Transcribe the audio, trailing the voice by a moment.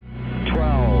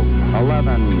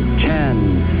11,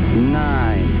 10,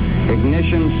 9.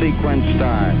 Ignition sequence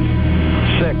start.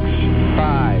 6,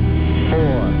 5,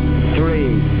 4,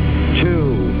 3,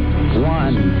 2,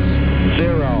 1,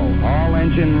 0. All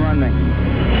engine running.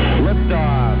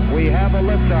 Liftoff. We have a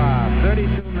liftoff.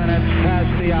 32 minutes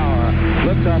past the hour.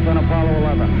 Liftoff on Apollo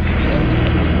 11.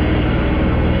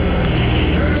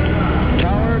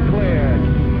 Tower cleared.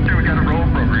 Okay, we got a roll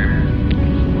program.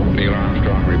 Neil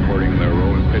Armstrong reporting the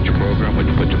roll and pitch program, which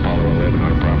puts Apollo 11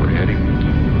 on a proper heading.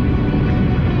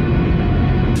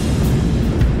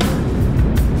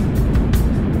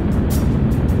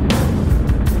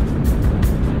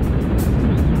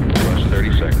 Plus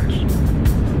 30 seconds.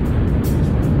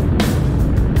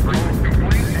 Roll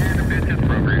complete and pitches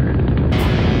program.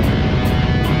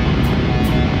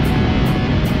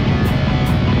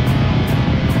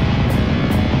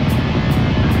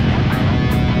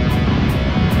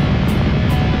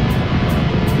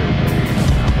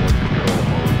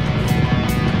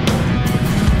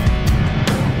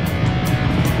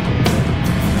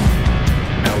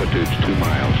 Altitude's 2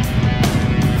 miles.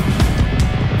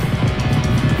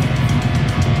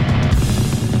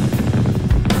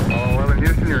 Oh, well, in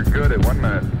Houston, you're good at 1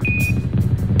 minute.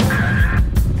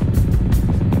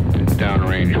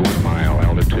 Downrange 1 mile,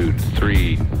 altitude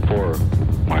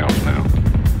 3-4 miles now.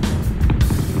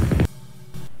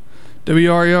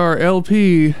 WRER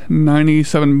LP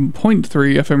 97.3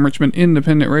 FM Richmond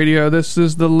Independent Radio. This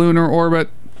is the Lunar Orbit.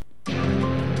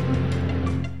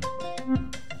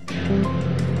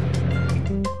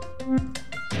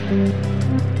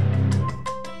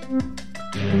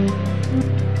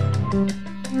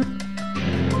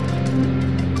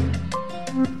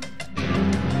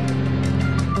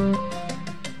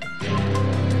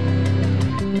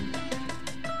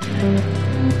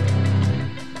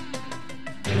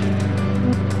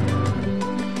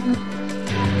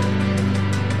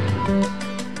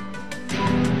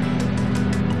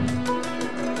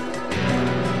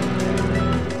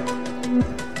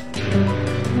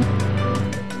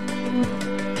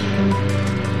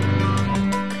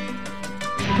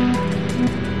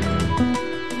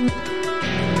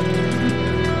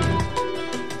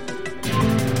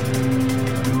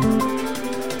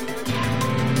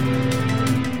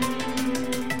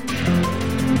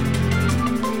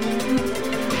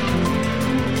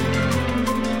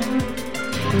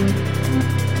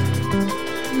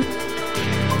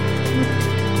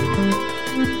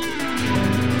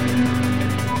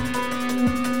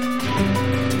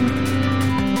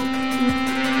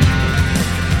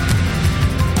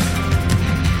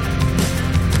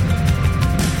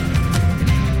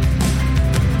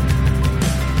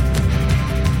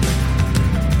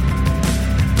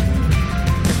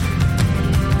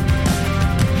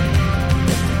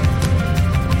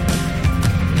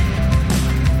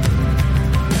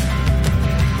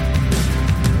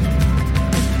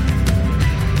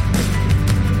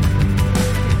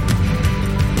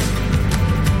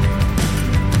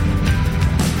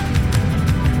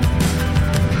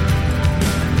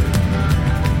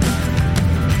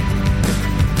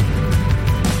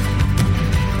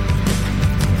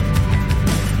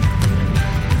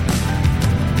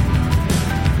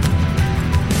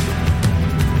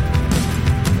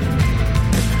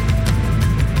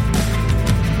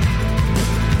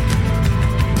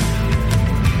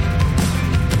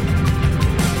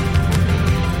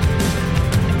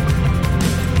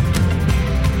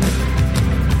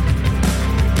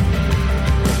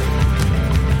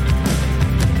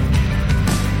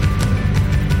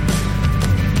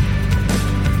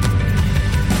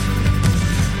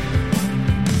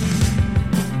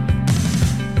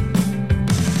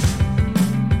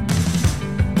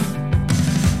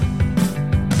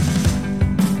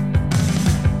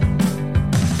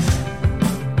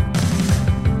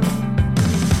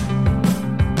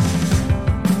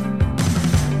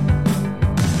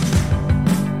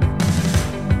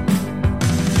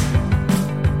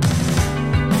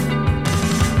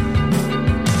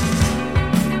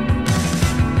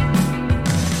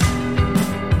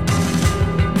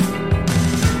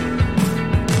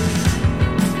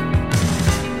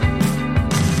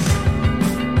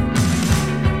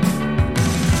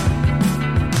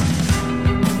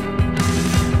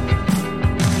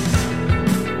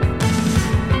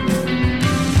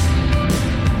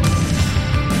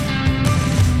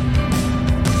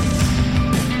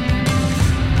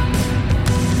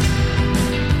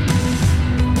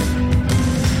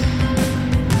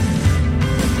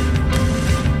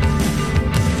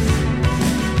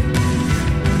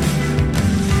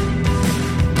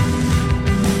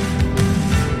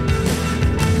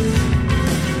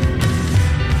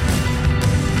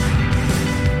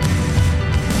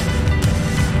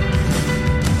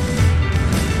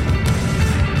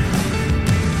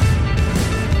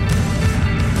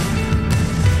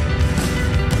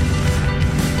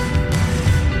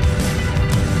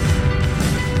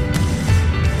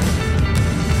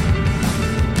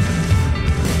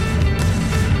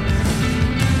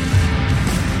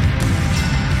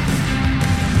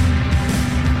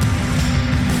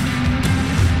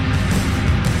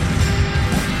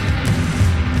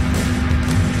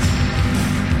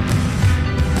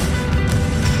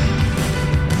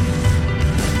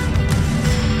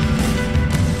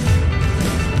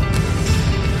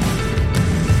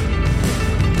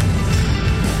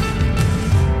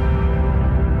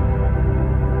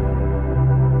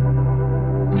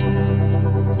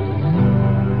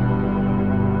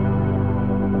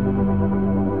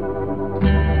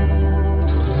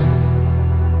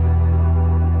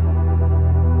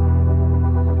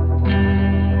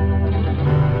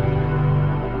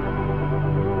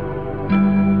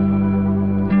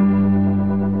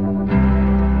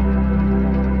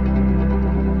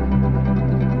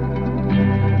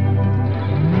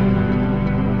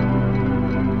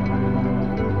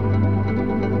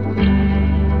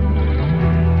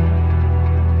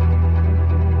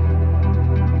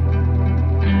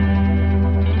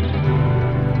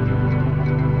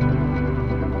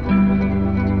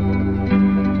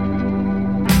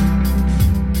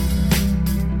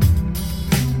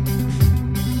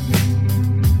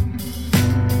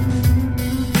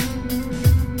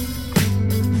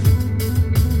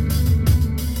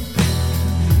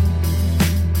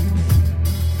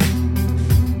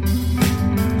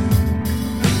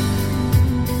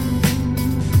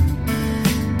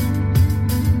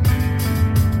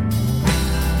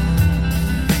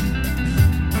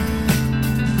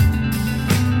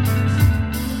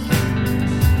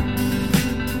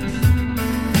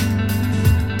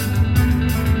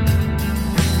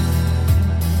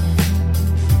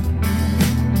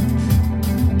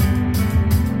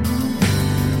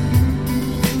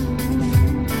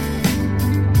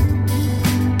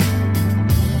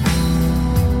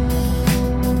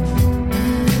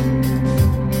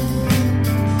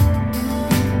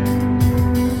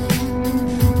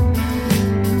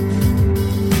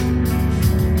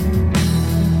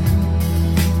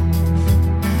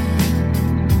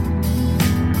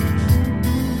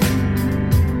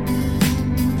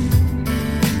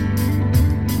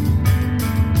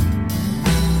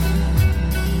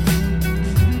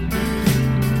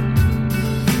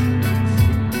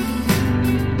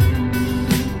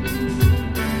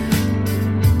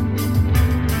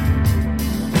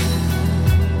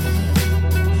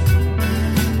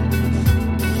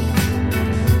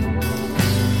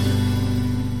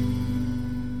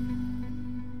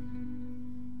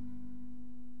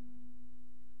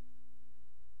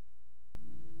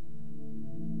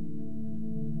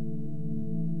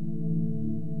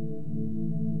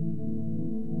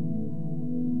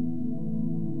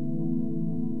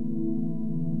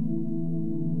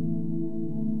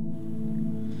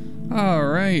 All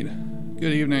right.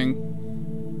 Good evening.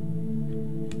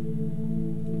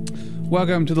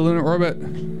 Welcome to the Lunar Orbit.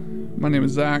 My name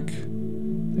is Zach.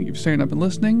 Thank you for staying up and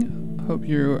listening. Hope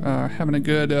you're having a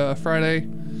good Friday,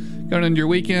 going into your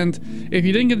weekend. If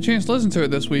you didn't get a chance to listen to it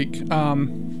this week,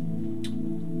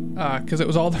 because it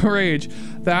was all the rage,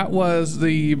 that was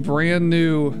the brand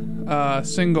new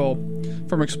single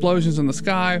from Explosions in the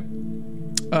Sky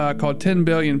called 10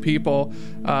 Billion People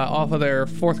off of their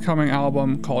forthcoming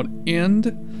album called End.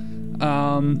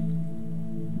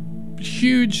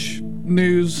 Huge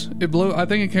news. I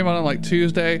think it came out on like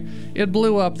Tuesday. It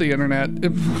blew up the internet.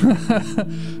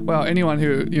 Well, anyone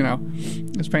who,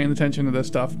 is paying attention to this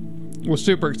stuff was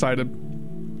super excited.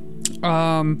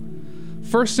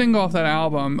 First single off that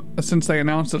album since they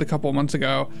announced it a couple months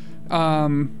ago.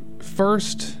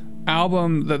 First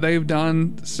album that they've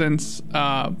done since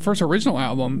first original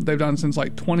album they've done since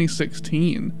like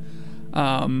 2016.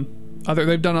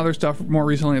 They've done other stuff more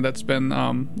recently that's been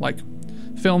like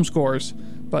film scores,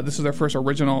 but this is their first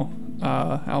original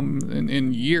album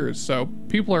in years, so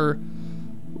people are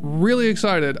really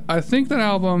excited. I think that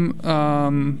album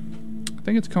I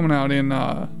think it's coming out in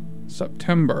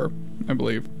September, I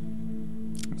believe,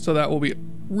 so that will be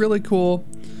really cool.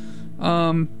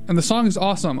 And the song is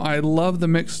awesome. I love the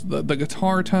mix. The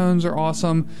guitar tones are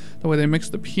awesome. The way they mix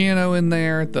the piano in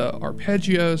there, the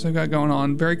arpeggios they've got going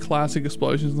on. Very classic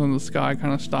Explosions in the Sky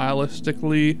kind of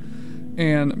stylistically.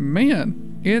 And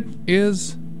man, it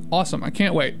is awesome. I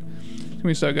can't wait. It's gonna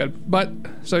be so good. But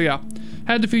so yeah,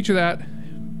 had to feature that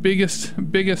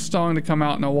biggest song to come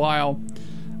out in a while.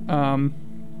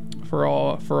 For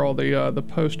all the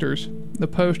posters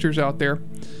out there.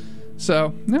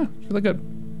 So yeah, it's really good.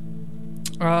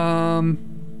 Other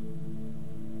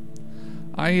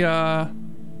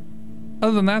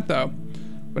than that though,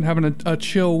 been having a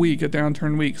chill week, a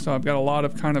downturn week, so I've got a lot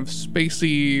of kind of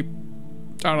spacey,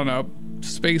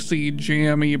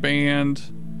 jammy band,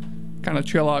 kind of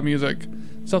chill out music,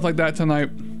 stuff like that tonight.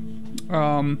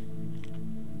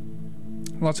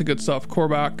 Lots of good stuff.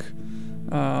 Korvac,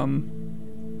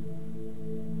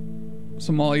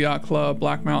 Somali Yacht Club,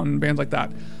 Black Mountain, bands like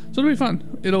that. So it'll be fun.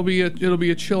 It'll be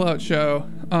a chill out show.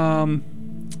 I'm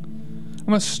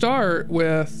gonna start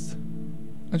with.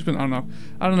 I don't know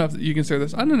if you consider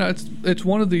this. I don't know. It's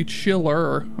one of the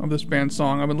chiller of this band's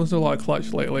song. I've been listening to a lot of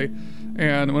Clutch lately,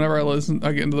 and whenever I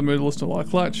get into the mood to listen to a lot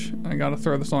of Clutch, I gotta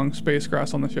throw the song Space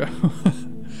Grass on the show.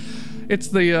 It's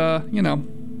the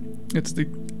it's the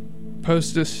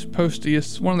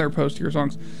postiest, one of their postier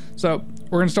songs. So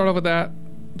we're gonna start off with that,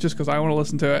 just because I want to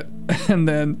listen to it, and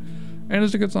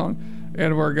it's a good song,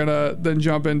 and we're gonna then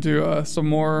jump into some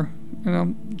more,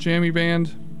 jammy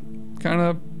band, kind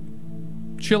of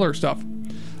chiller stuff.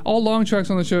 All long tracks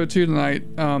on the show too tonight.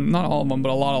 Not all of them, but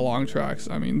a lot of long tracks.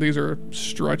 I mean, these are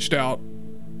stretched out,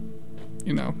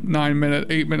 9-minute,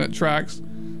 8-minute tracks.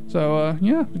 So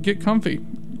yeah, get comfy,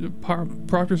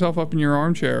 prop yourself up in your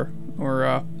armchair,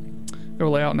 or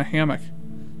go lay out in a hammock,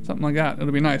 something like that.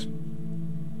 It'll be nice.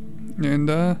 And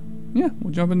yeah,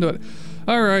 we'll jump into it.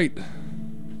 All right,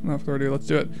 enough further ado, let's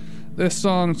do it. This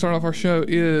song to start off our show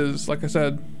is, like I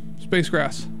said, Space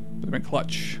Grass by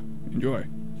Clutch. Enjoy.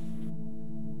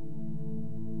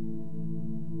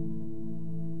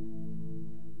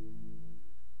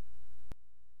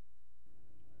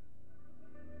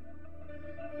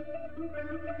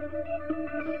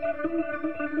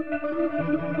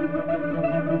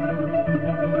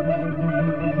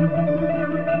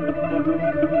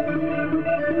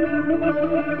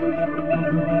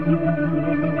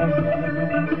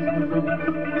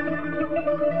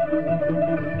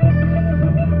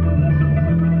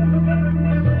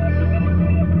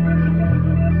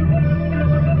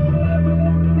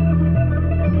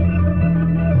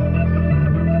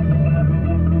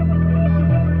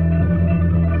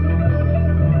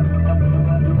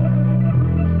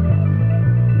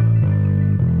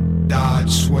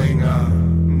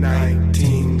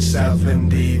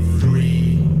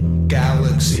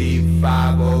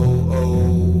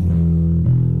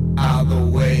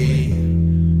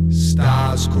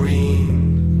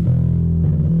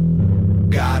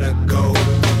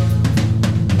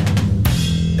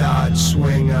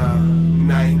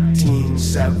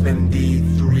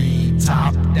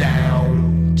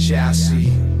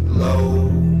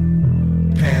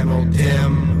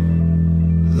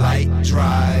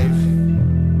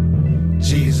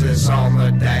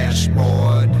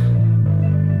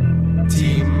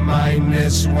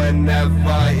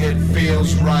 Whenever it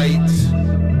feels right,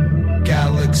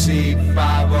 Galaxy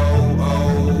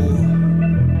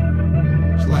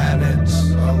 500,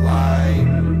 planets align,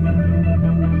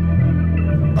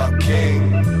 a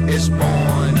king is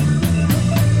born.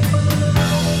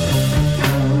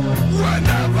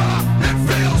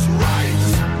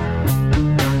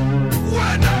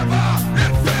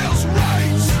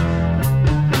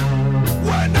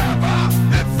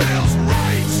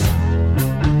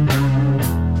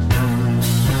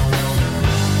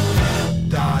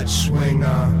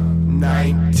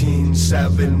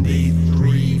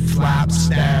 73 flaps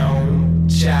down,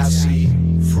 chassis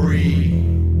free.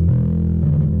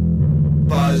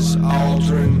 Buzz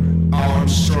Aldrin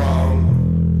Armstrong,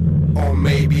 or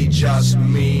maybe just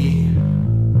me.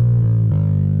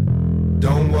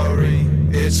 Don't worry,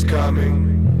 it's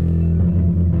coming.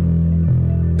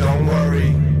 Don't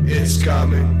worry, it's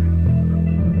coming.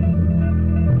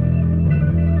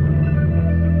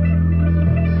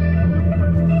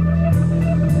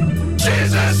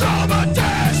 Jesus on the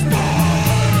dashboard,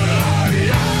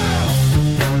 yeah.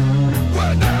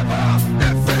 Whenever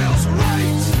it feels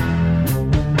right.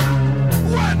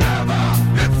 Whenever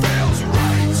it feels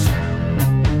right.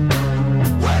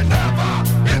 Whenever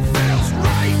it feels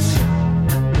right.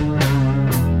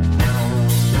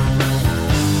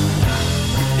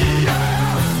 Yeah.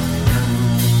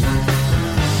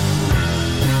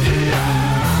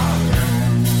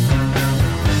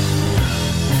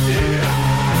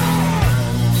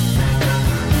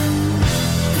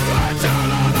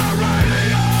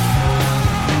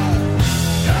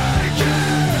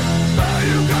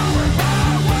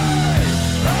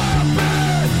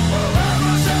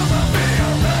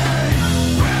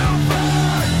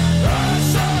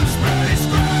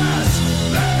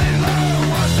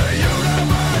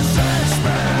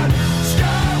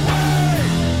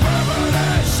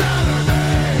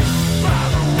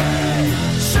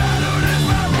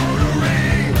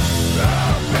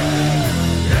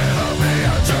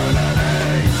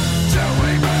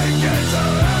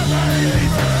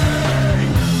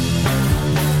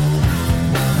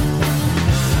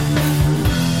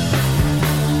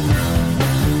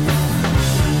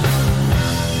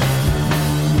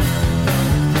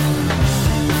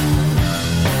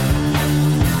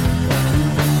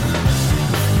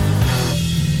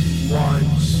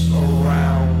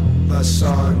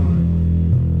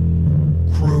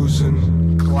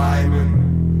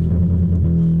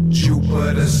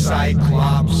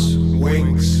 Cyclops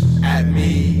winks at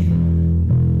me.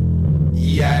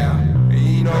 Yeah,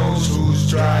 he knows who's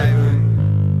driving.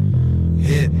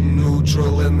 Hit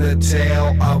neutral in the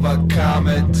tail of a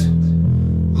comet.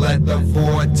 Let the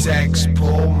vortex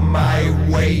pull my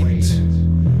weight.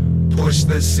 Push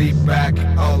the seat back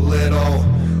a little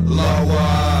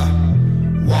lower.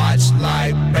 Watch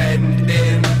light bend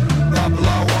in the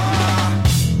blower.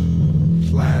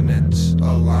 Planets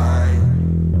align.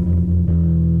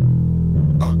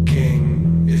 A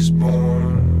king is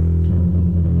born.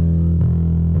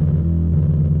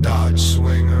 Dodge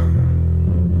Swinger.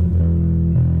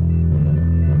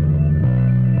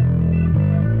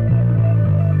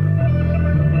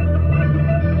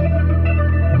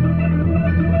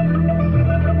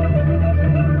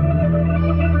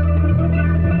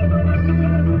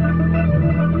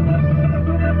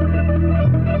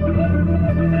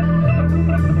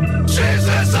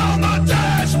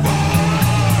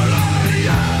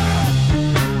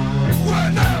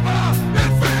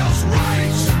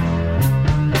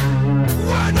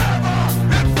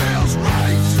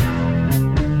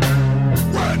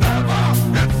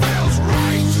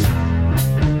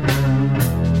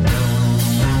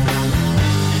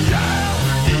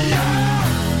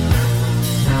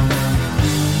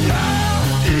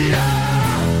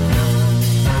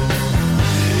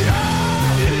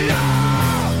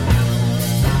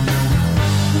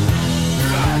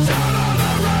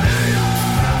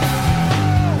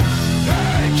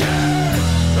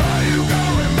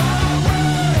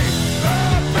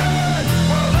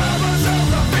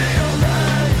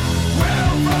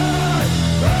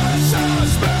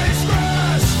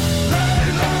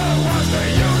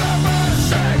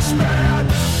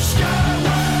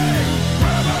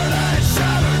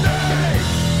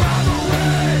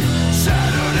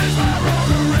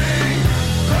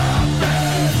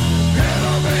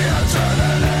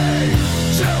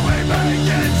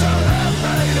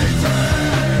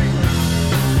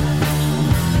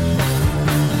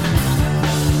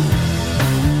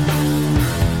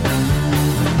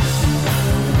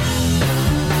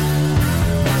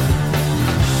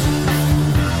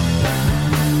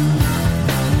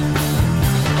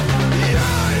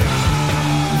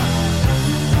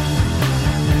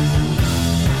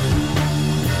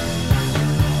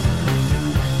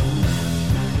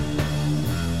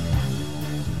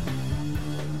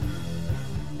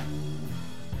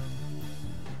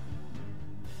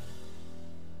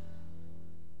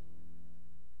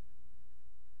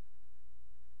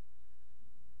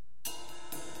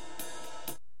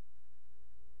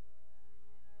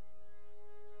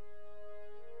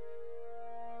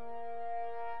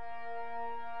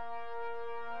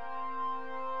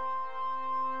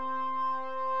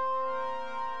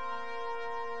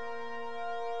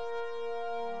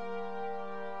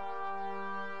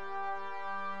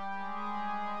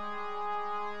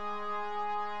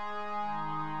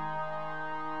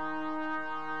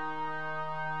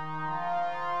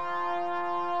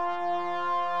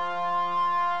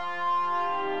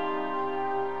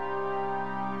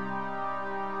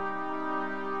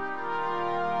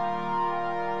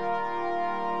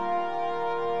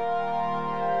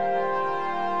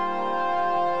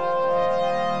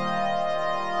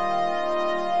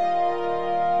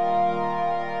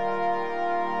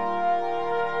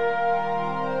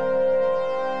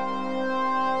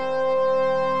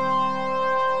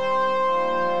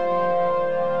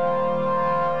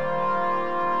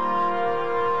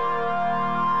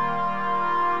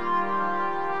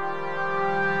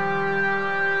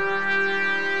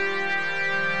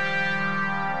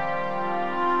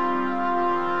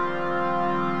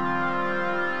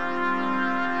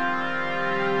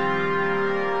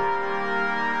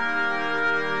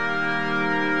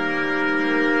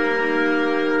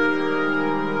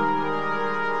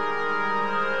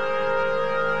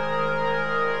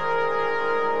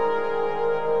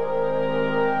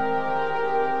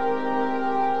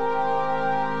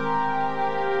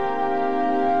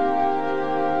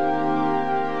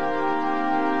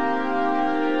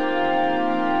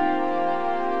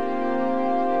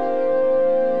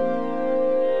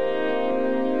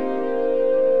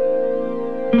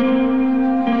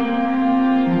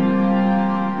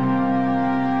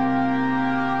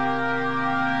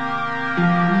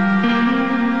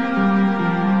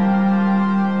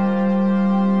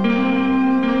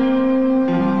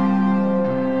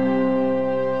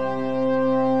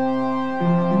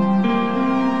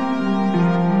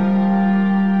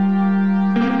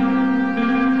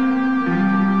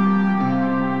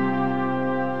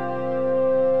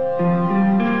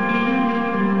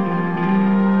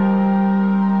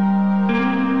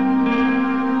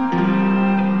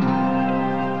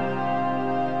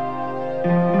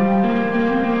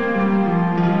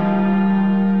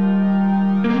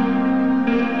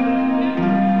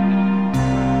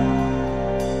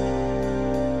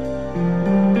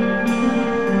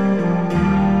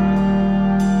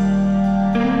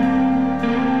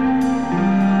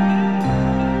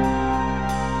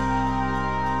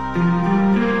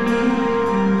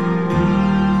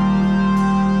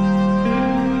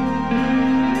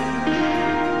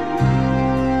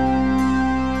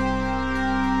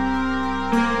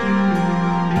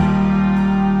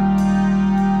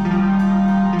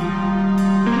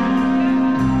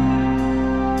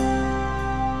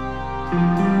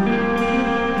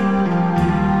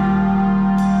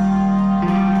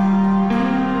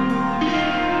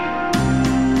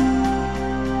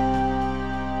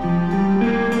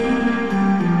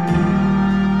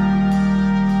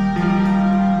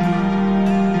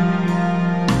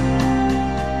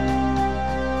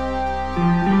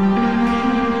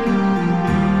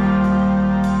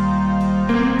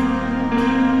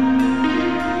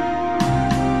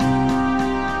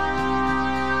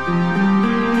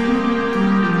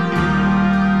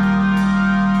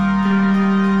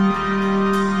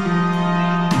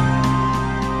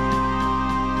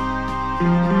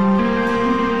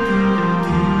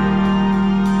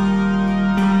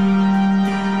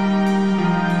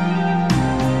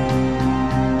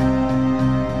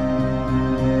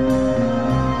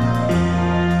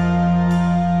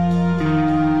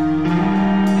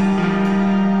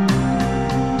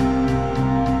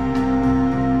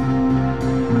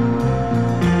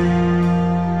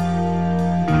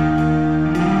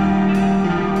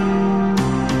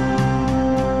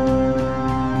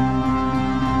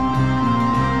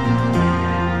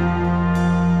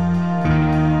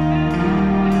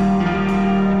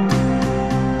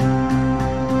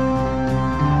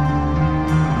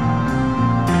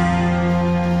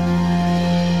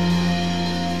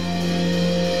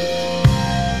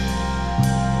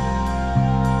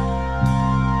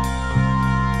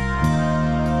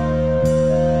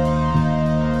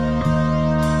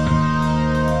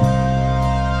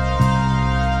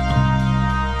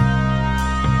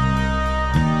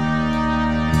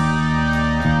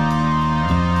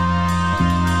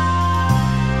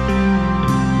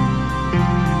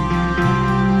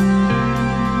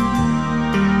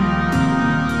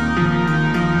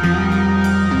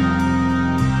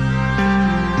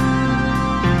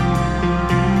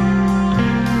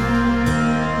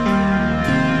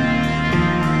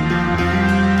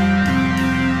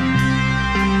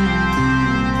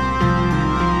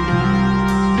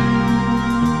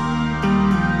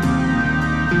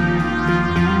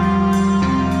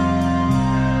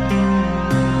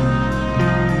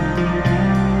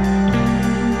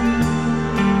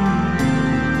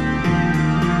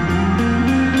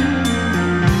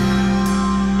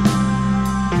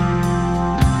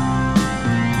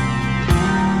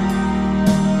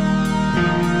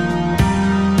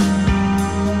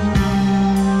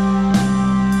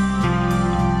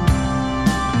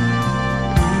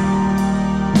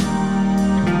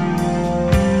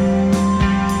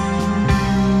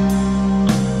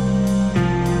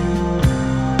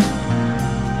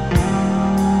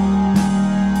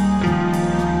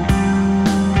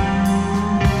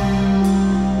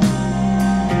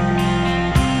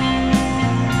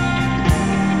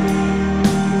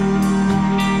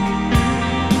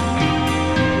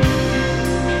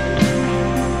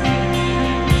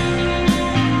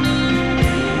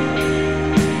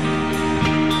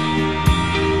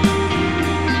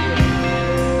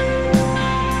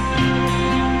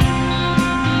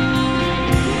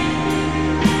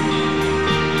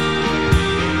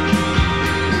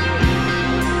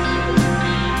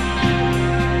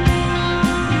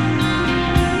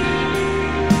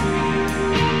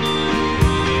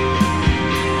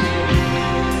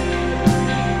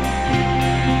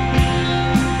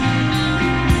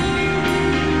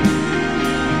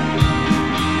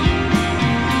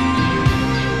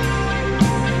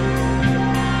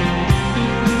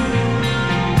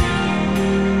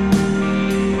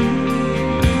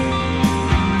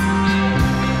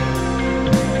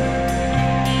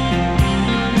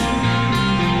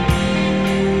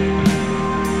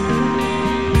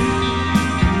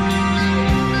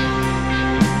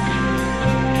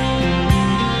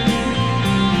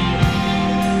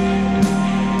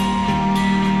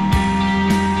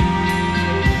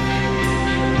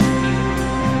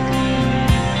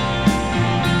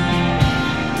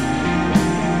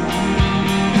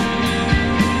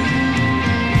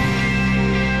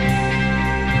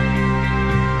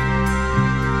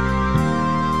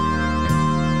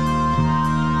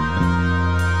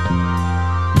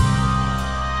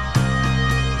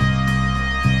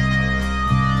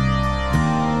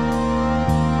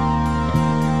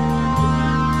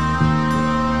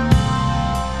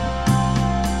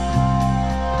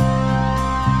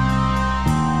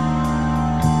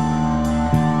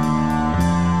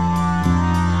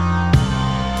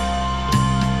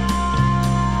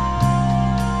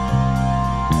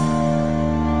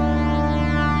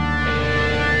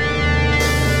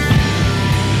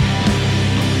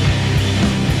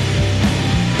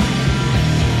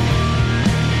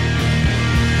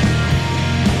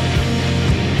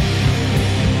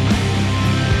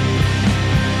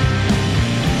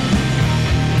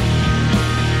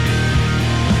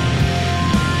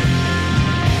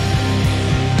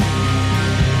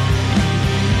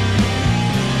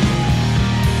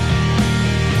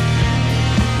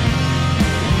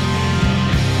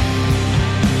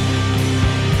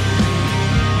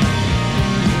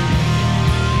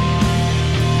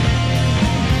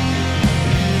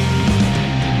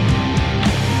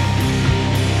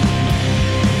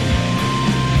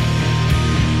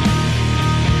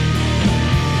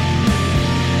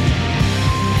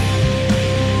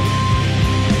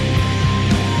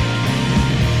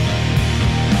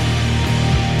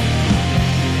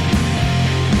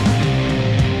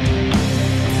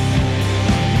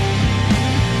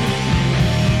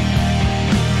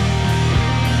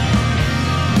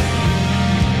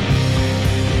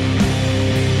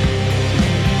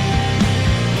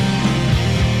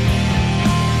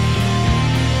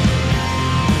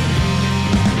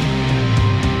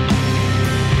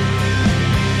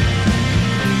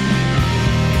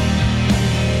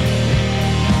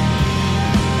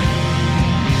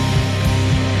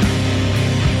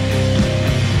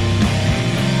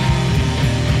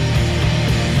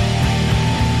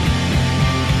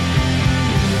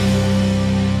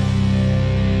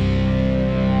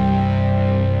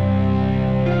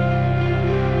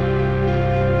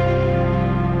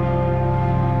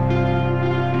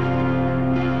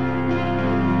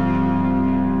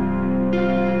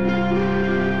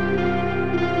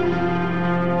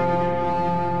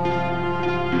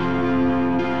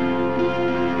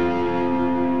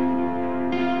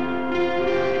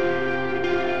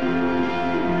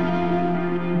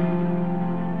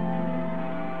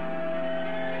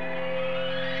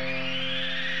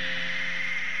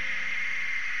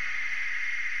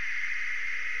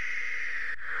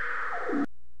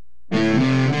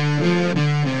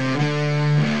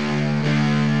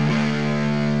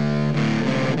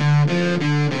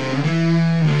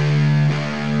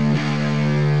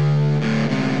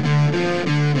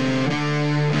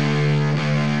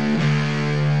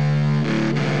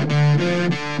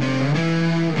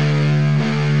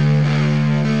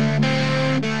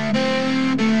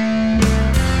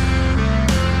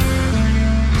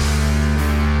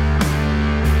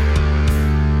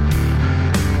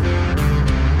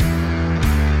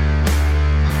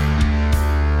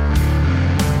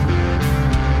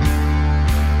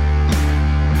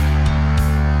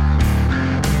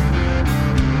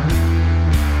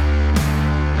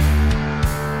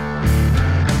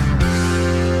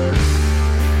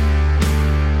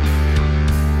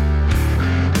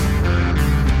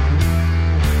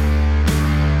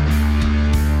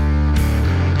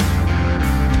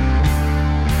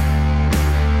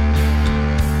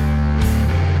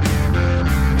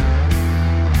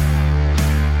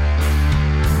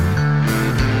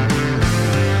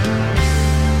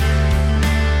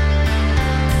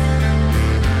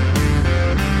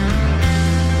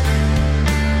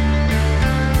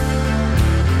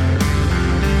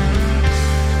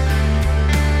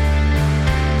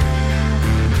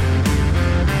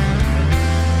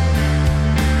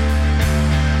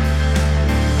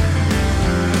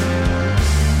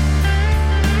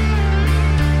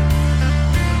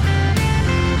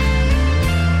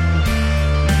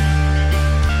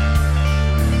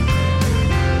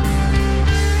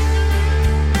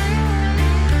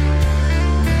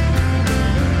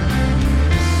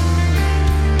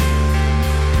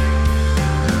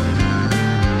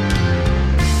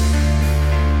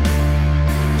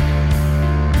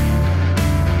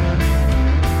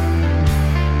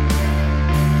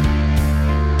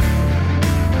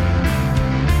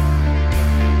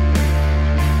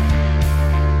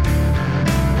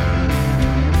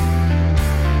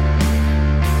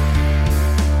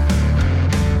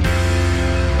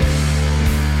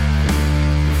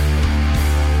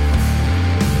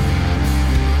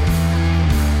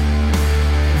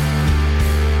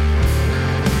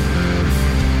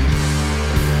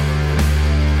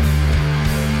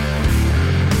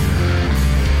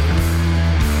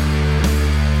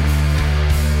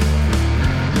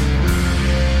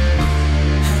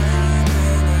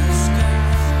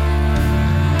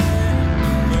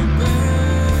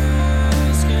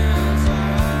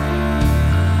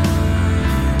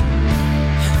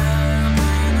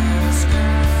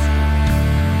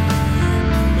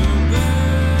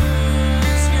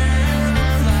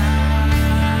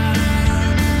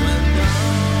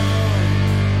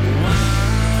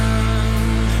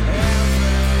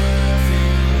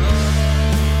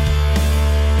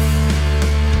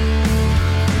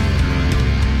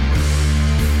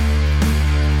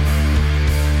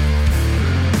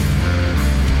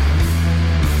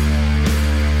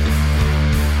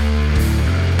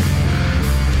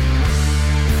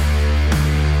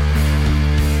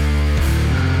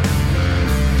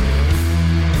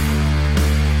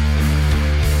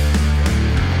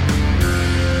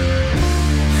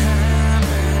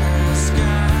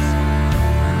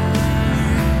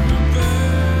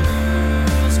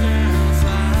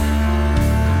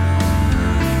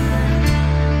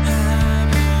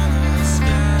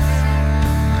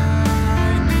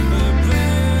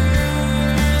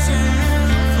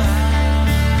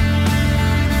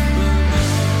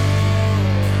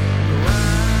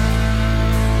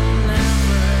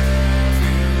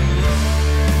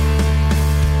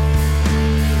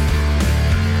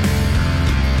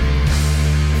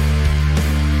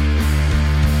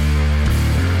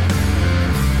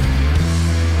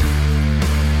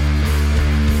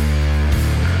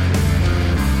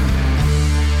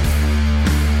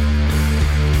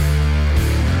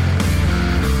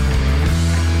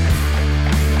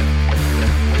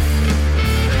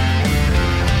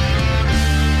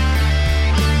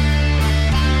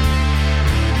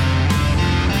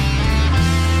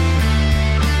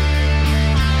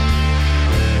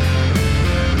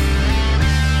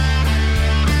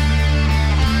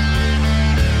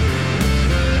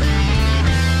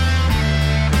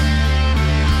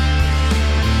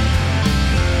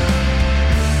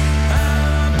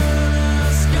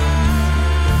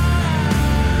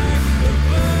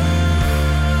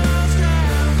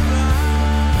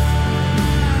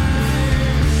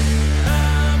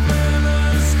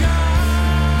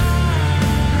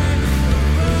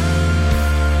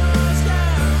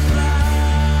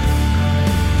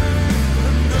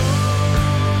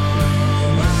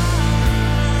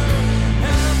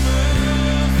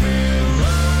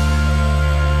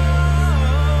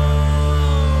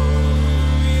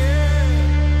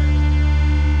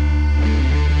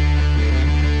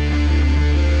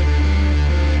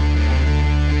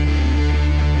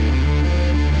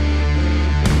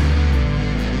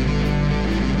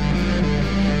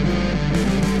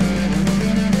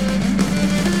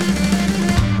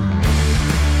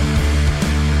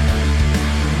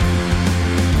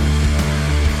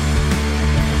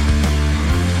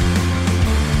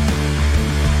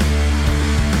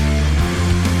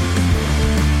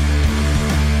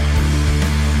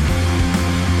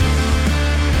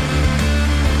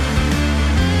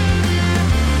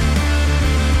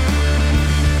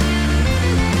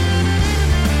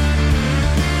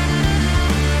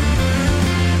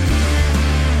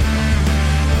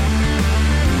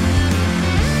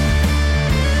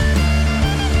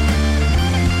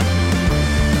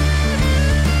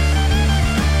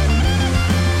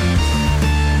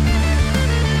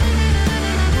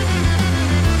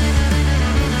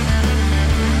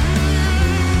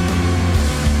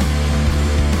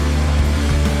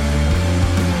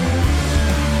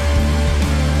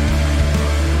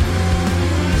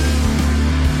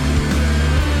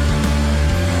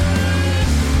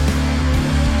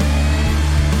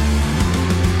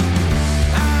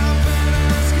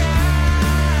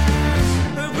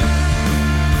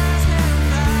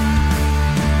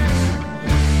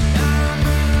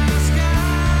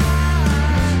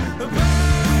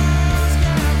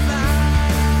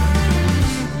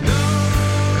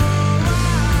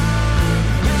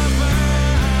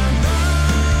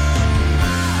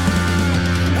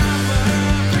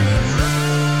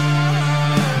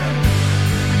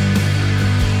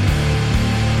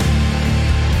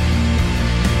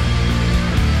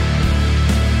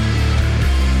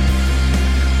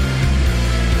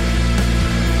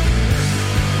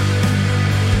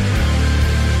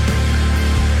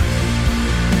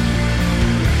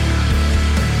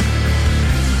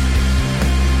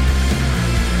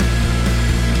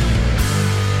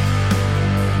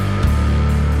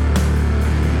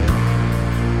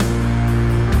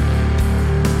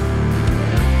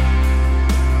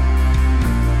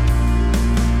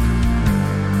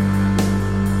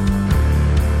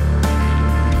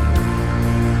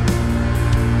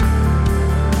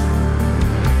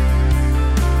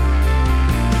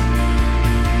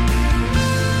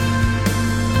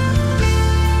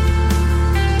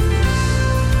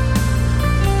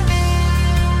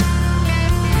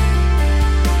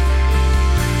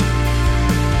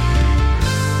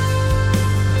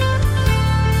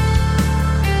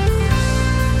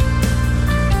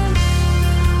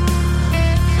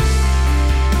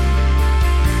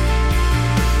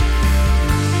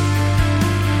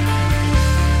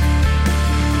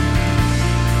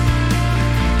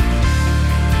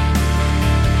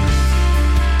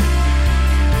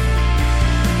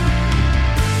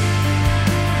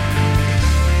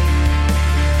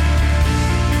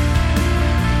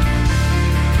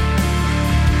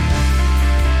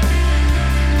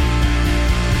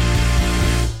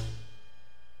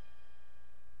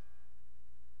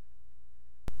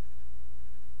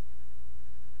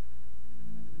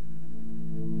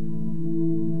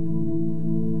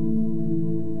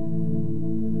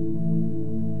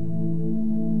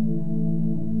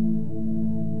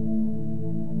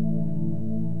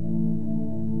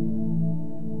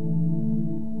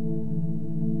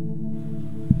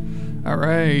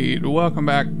 right, welcome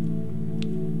back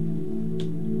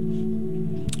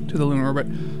to the Lunar Orbit.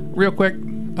 Real quick,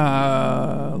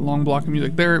 long block of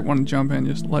music there. Want to jump in,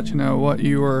 just let you know what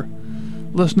you were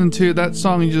listening to. That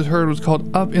song you just heard was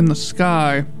called Up in the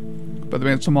Sky by the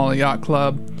band Somali Yacht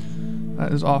Club.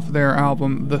 That is off their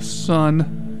album The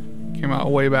Sun. Came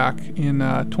out way back in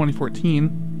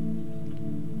 2014.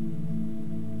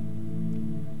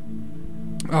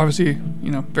 Obviously, you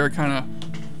know, very kind of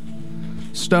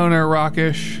stoner,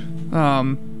 rockish,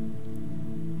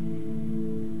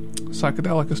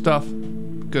 psychedelic stuff.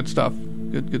 Good stuff.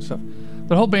 Good stuff.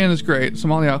 The whole band is great.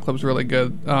 Somali Yacht Club is really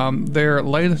good. Their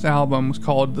latest album was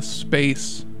called The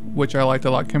Space, which I liked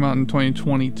a lot. Came out in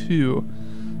 2022.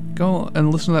 Go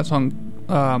and listen to that song.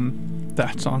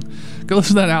 Go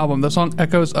listen to that album. The song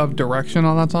Echoes of Direction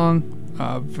on that song.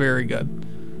 Very good.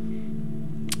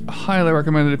 Highly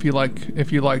recommend it if you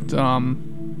liked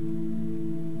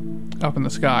Up in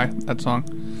the Sky, that song.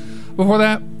 Before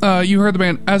that, you heard the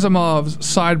band Asimov's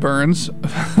Sideburns.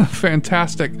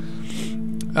 Fantastic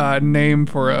name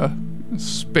for a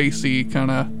spacey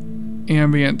kind of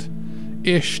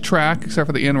ambient-ish track, except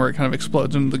for the end where it kind of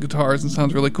explodes into the guitars and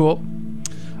sounds really cool.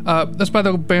 That's by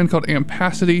the band called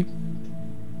Ampacity.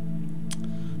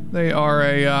 They are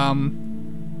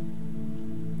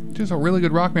just a really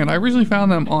good rock band. I originally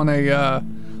found them on a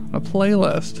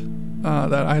playlist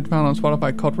that I had found on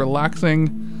Spotify called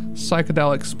Relaxing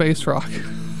Psychedelic Space Rock.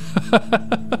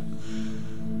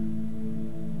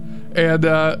 And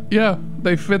yeah,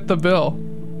 they fit the bill.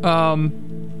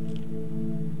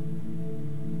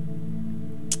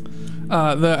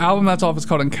 The album that's off is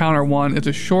called Encounter One. It's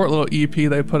a short little EP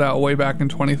they put out way back in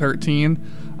 2013.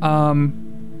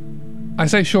 I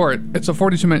say short, it's a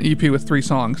 42-minute EP with 3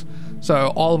 songs. So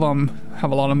all of them have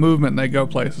a lot of movement and they go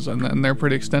places, and they're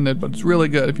pretty extended, but it's really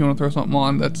good if you want to throw something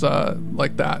on that's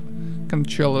like that. Kind of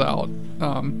chill it out.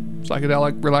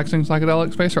 Psychedelic, relaxing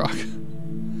psychedelic space rock.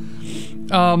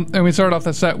 And we started off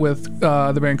the set with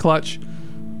the band Clutch,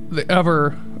 the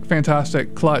ever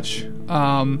fantastic Clutch.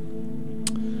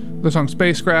 The song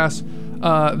Space Grass.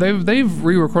 They've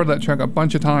re-recorded that track a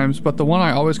bunch of times, but the one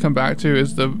I always come back to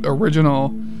is the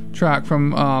original track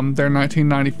from their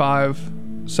 1995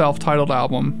 self-titled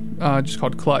album, just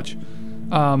called Clutch.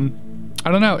 I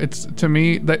don't know, it's, to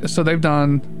me, so they've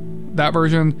done that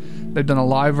version, they've done a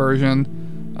live version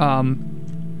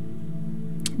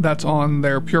that's on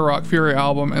their Pure Rock Fury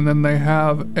album, and then they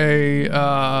have a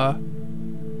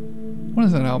what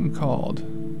is that album called?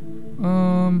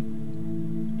 No,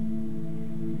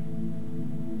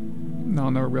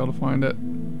 I'll never be able to find it.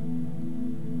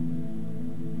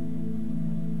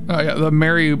 Oh yeah,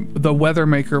 the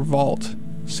Weathermaker Vault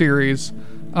series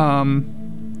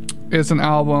is an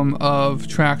album of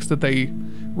tracks that they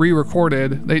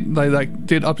re-recorded. They like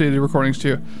did updated recordings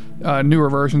to newer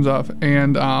versions of,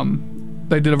 and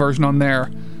they did a version on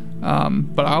there.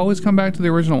 But I always come back to the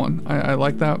original one. I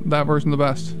like that version the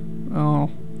best. Oh,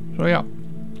 so yeah.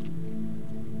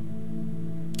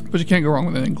 But you can't go wrong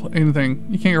with anything.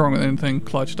 You can't go wrong with anything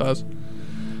Clutch does.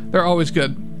 They're always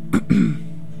good.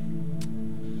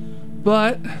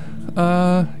 But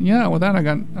yeah, with that I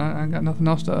got nothing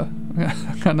else to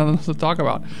talk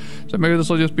about. So maybe this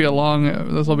will just be a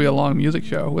long music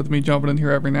show with me jumping in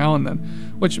here every now and then,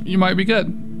 which you might be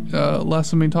good.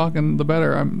 Less of me talking, the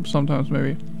better. I'm sometimes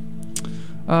maybe.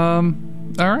 All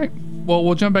right. Well,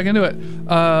 we'll jump back into it.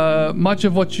 Much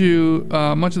of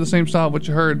the same style of what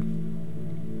you heard.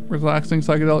 Relaxing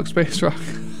psychedelic space rock.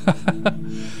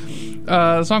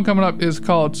 The song coming up is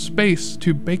called Space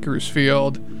to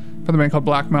Bakersfield from the band called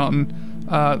Black Mountain.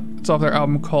 It's off their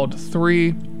album called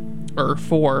 4.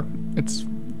 It's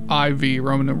IV,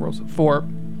 Roman numerals 4.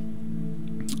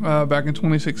 Back in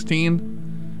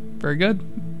 2016. Very good.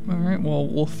 All right, well,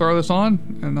 we'll throw this on,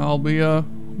 and I'll be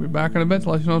back in a bit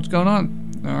to let you know what's going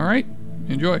on. All right,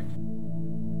 enjoy.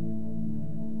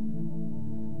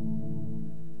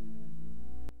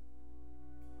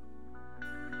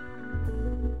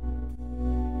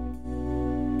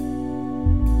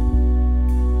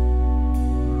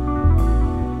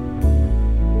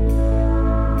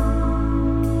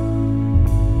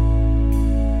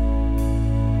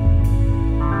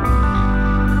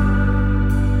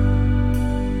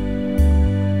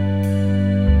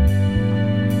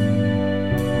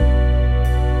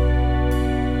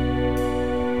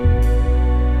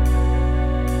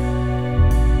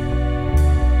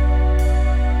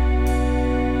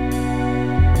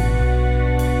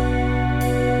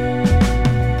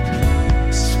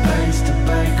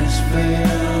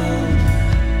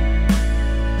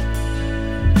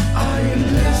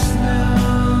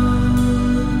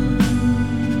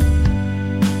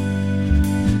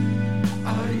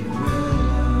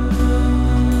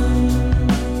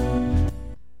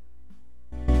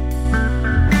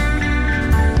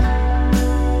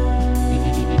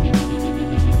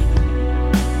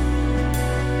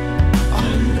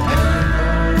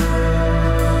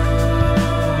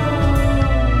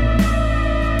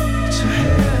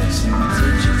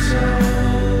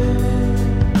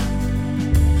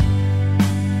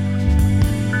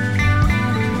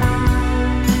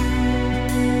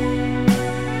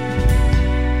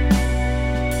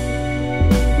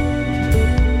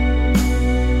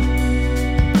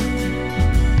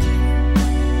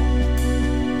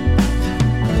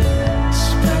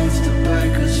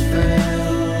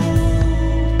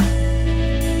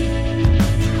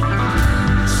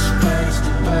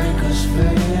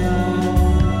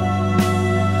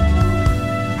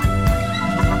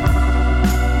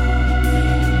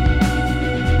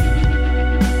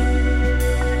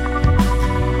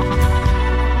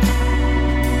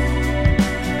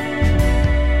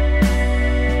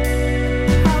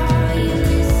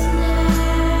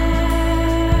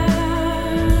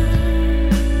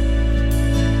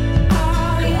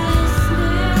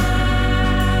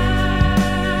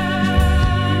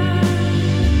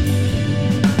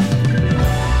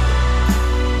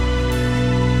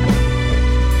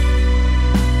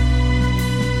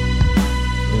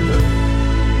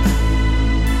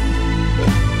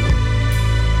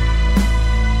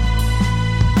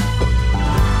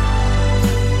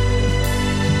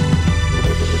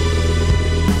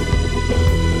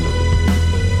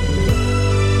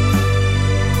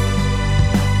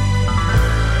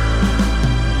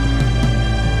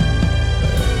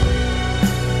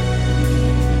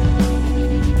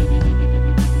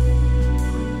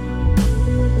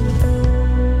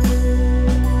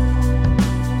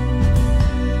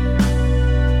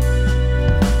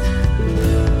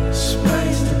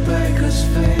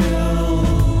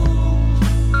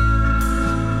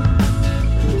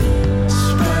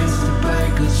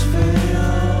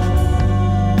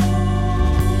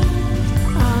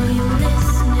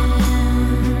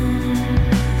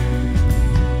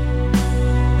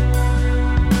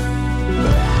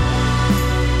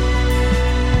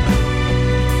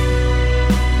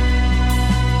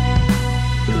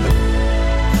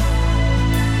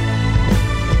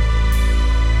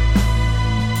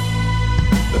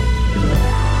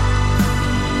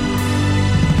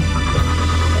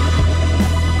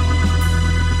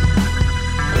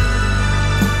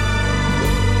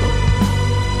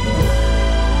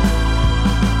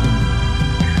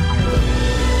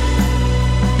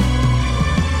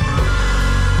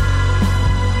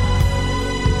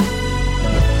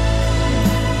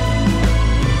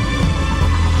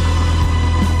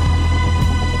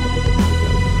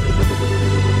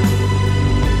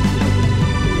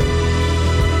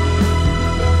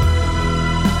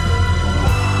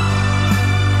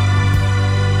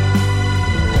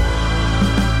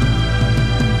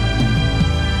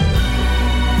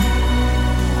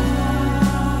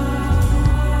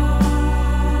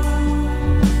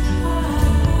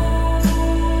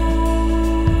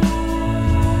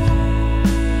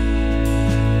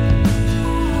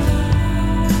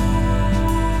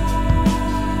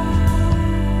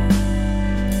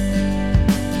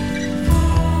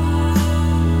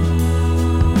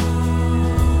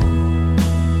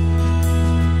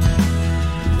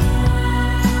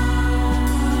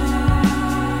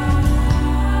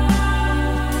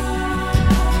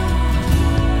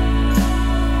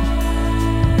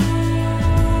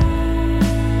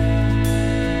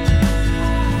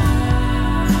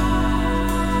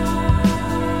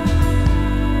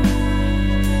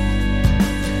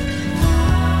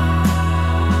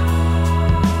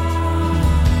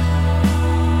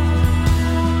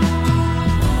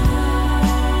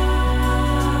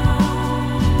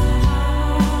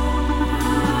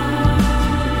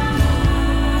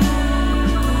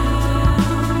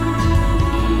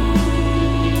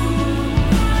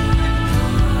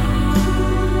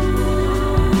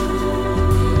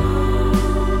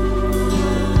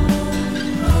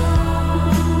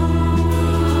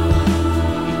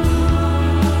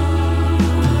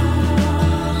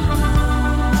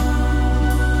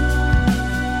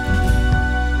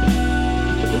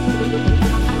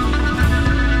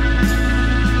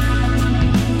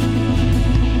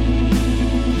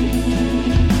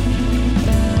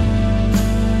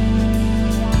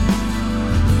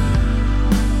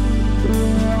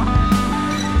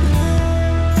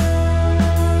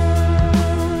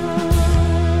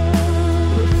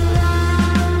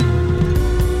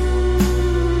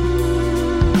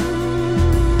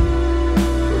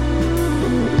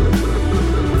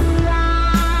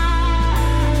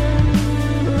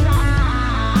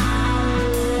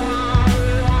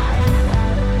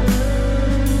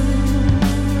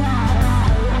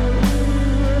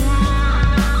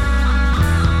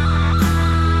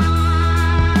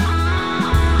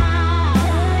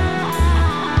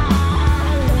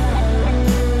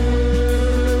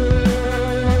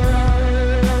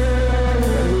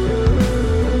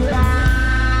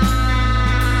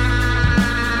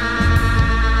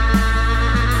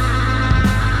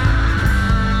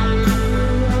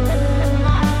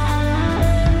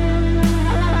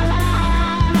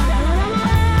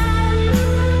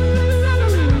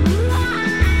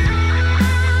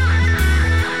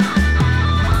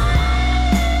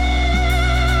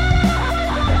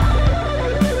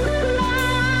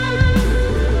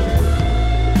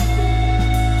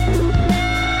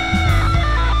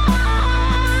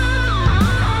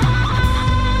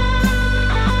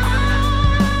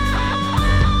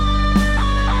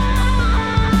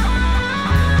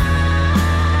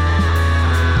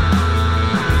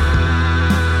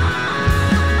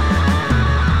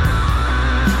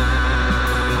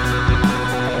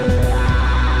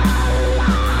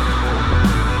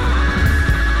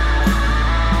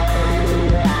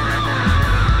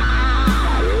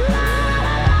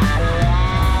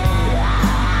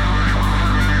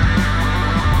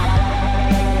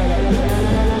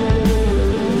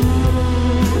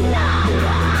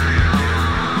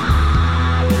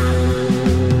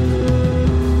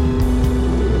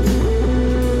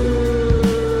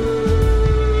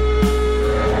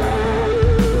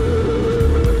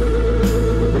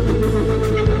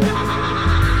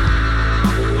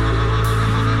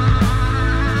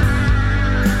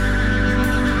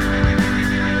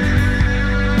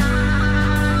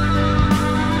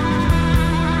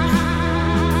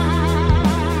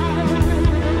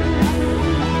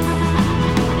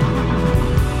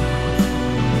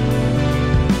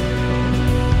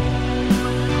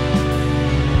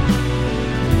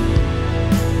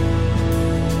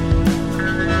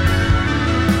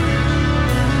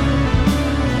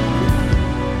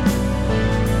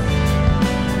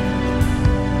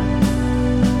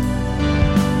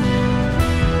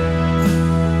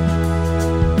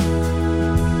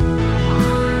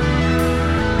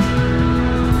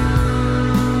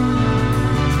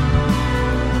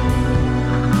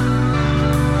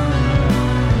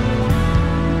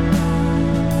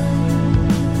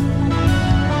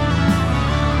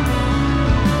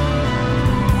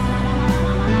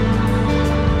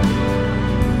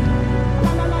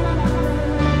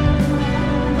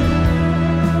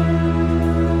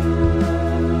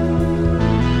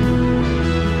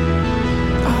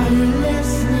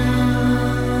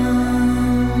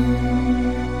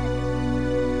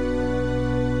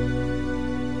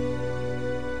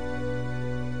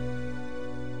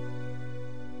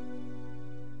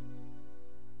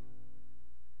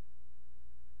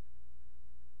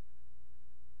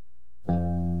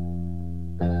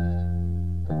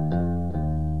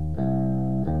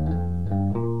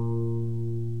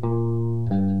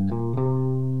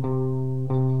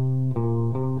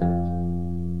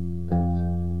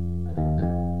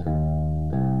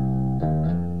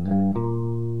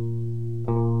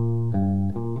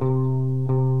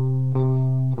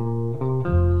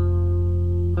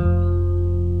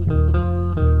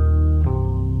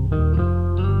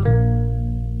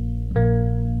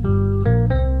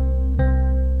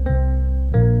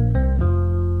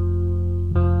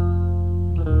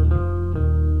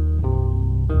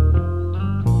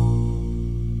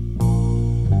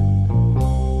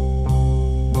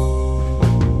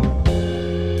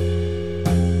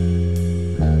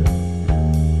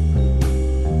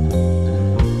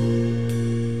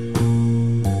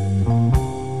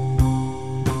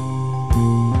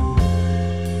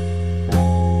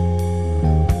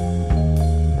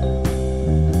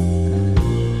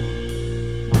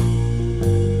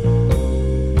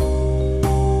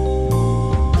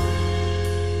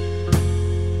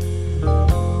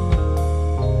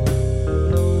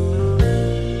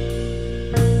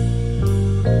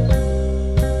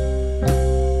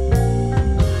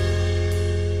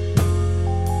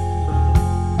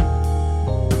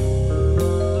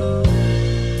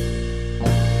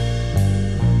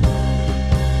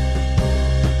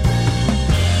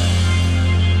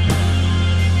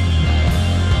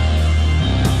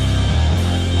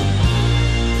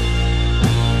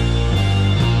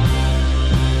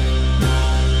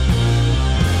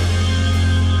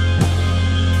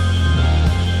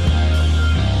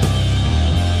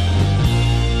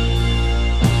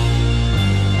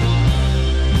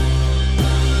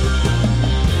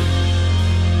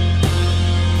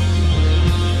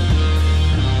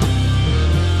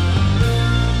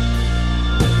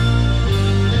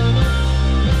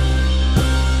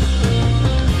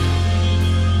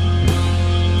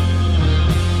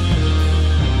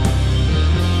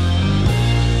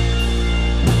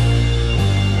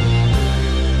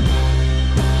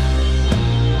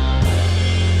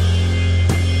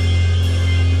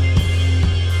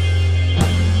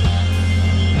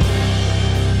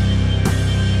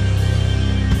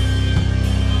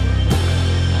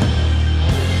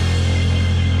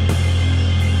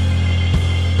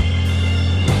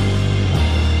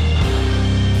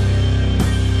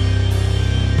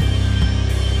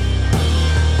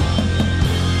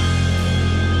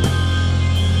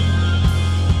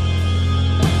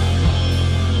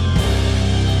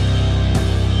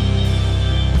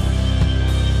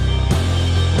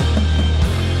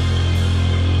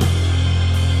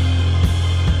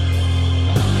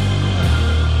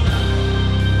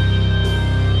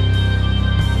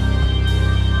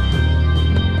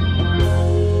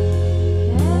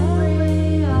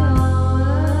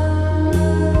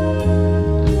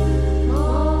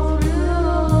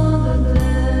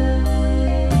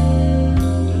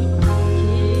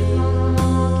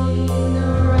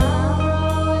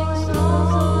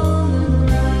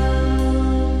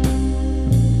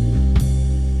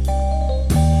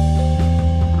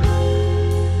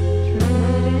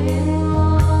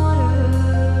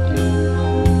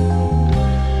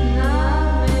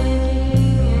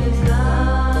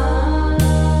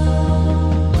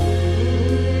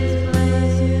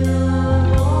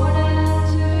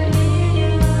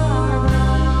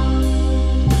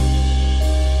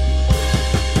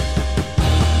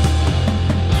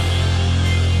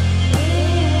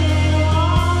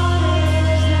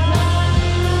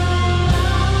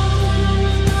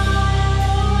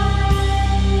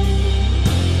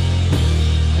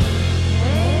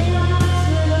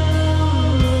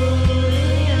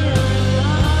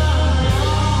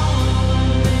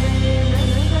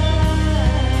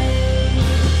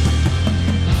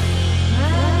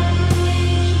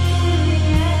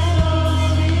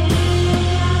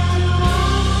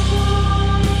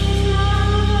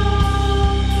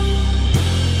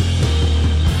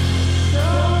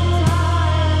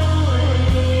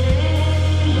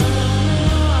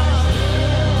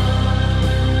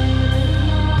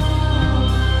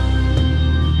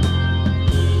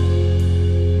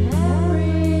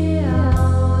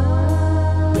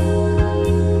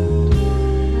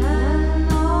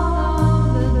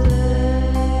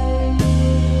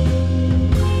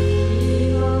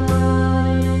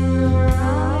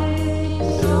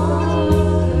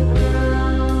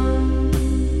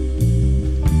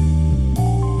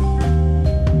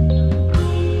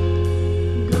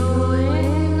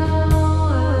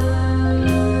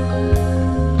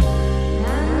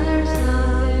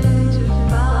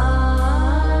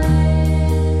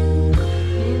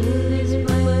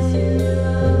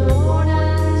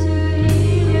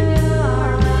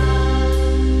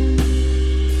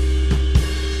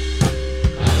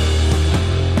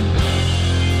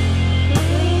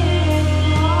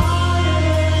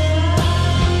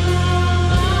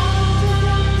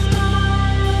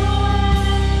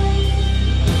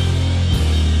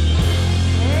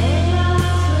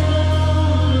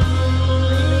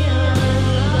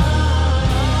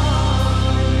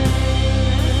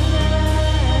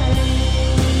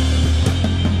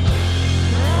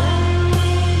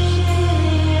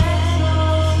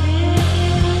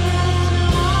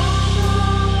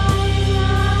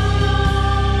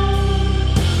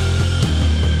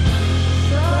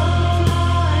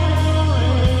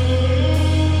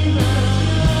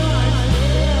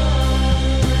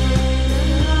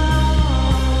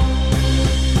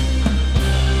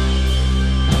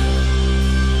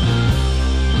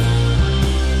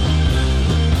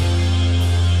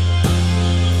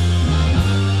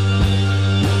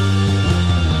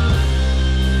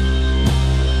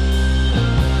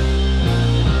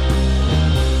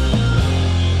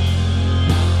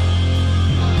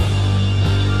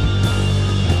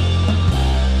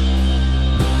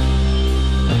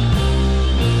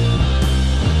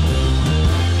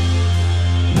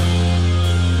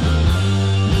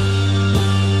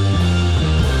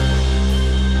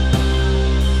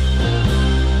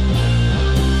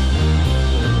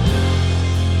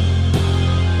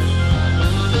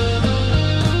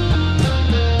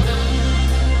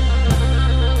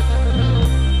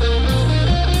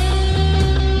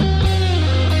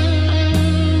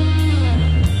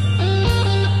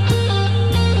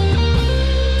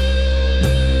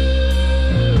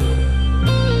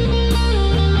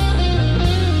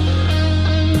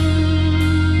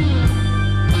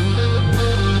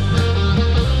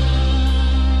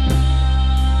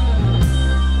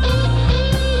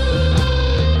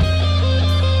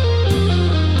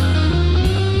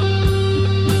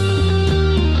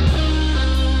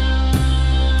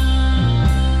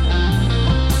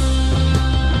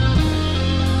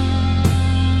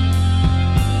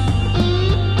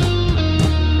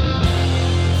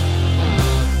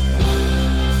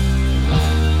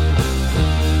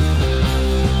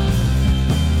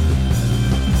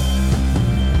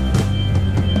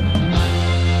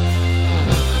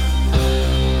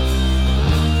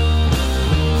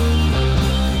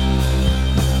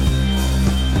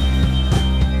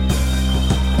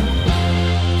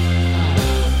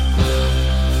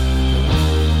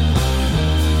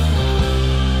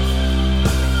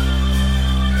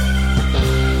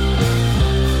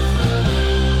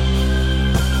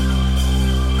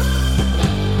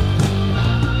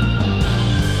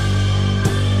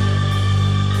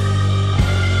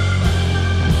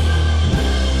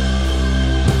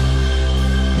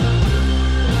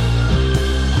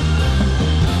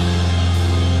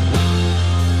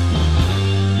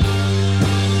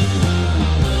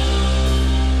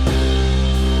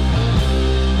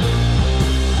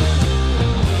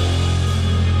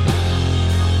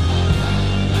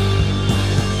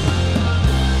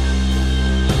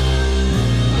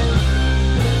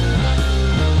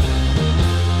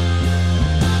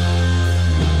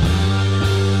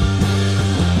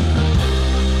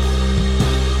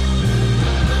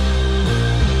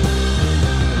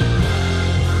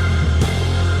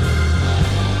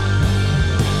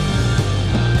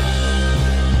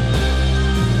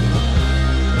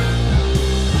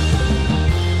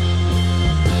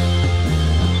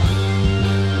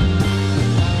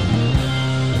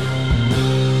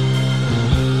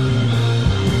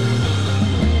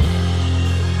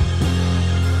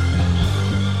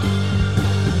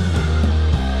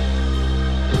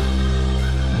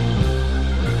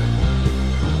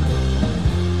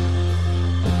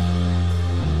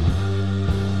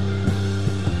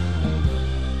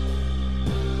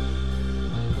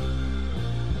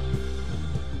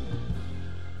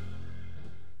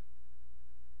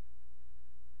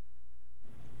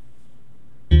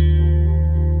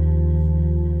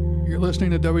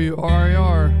 listening to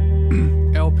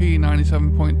WRIR LP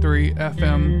 97.3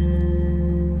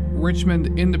 FM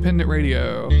Richmond Independent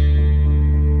Radio.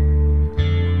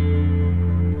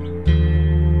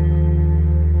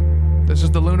 This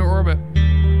is the Lunar Orbit.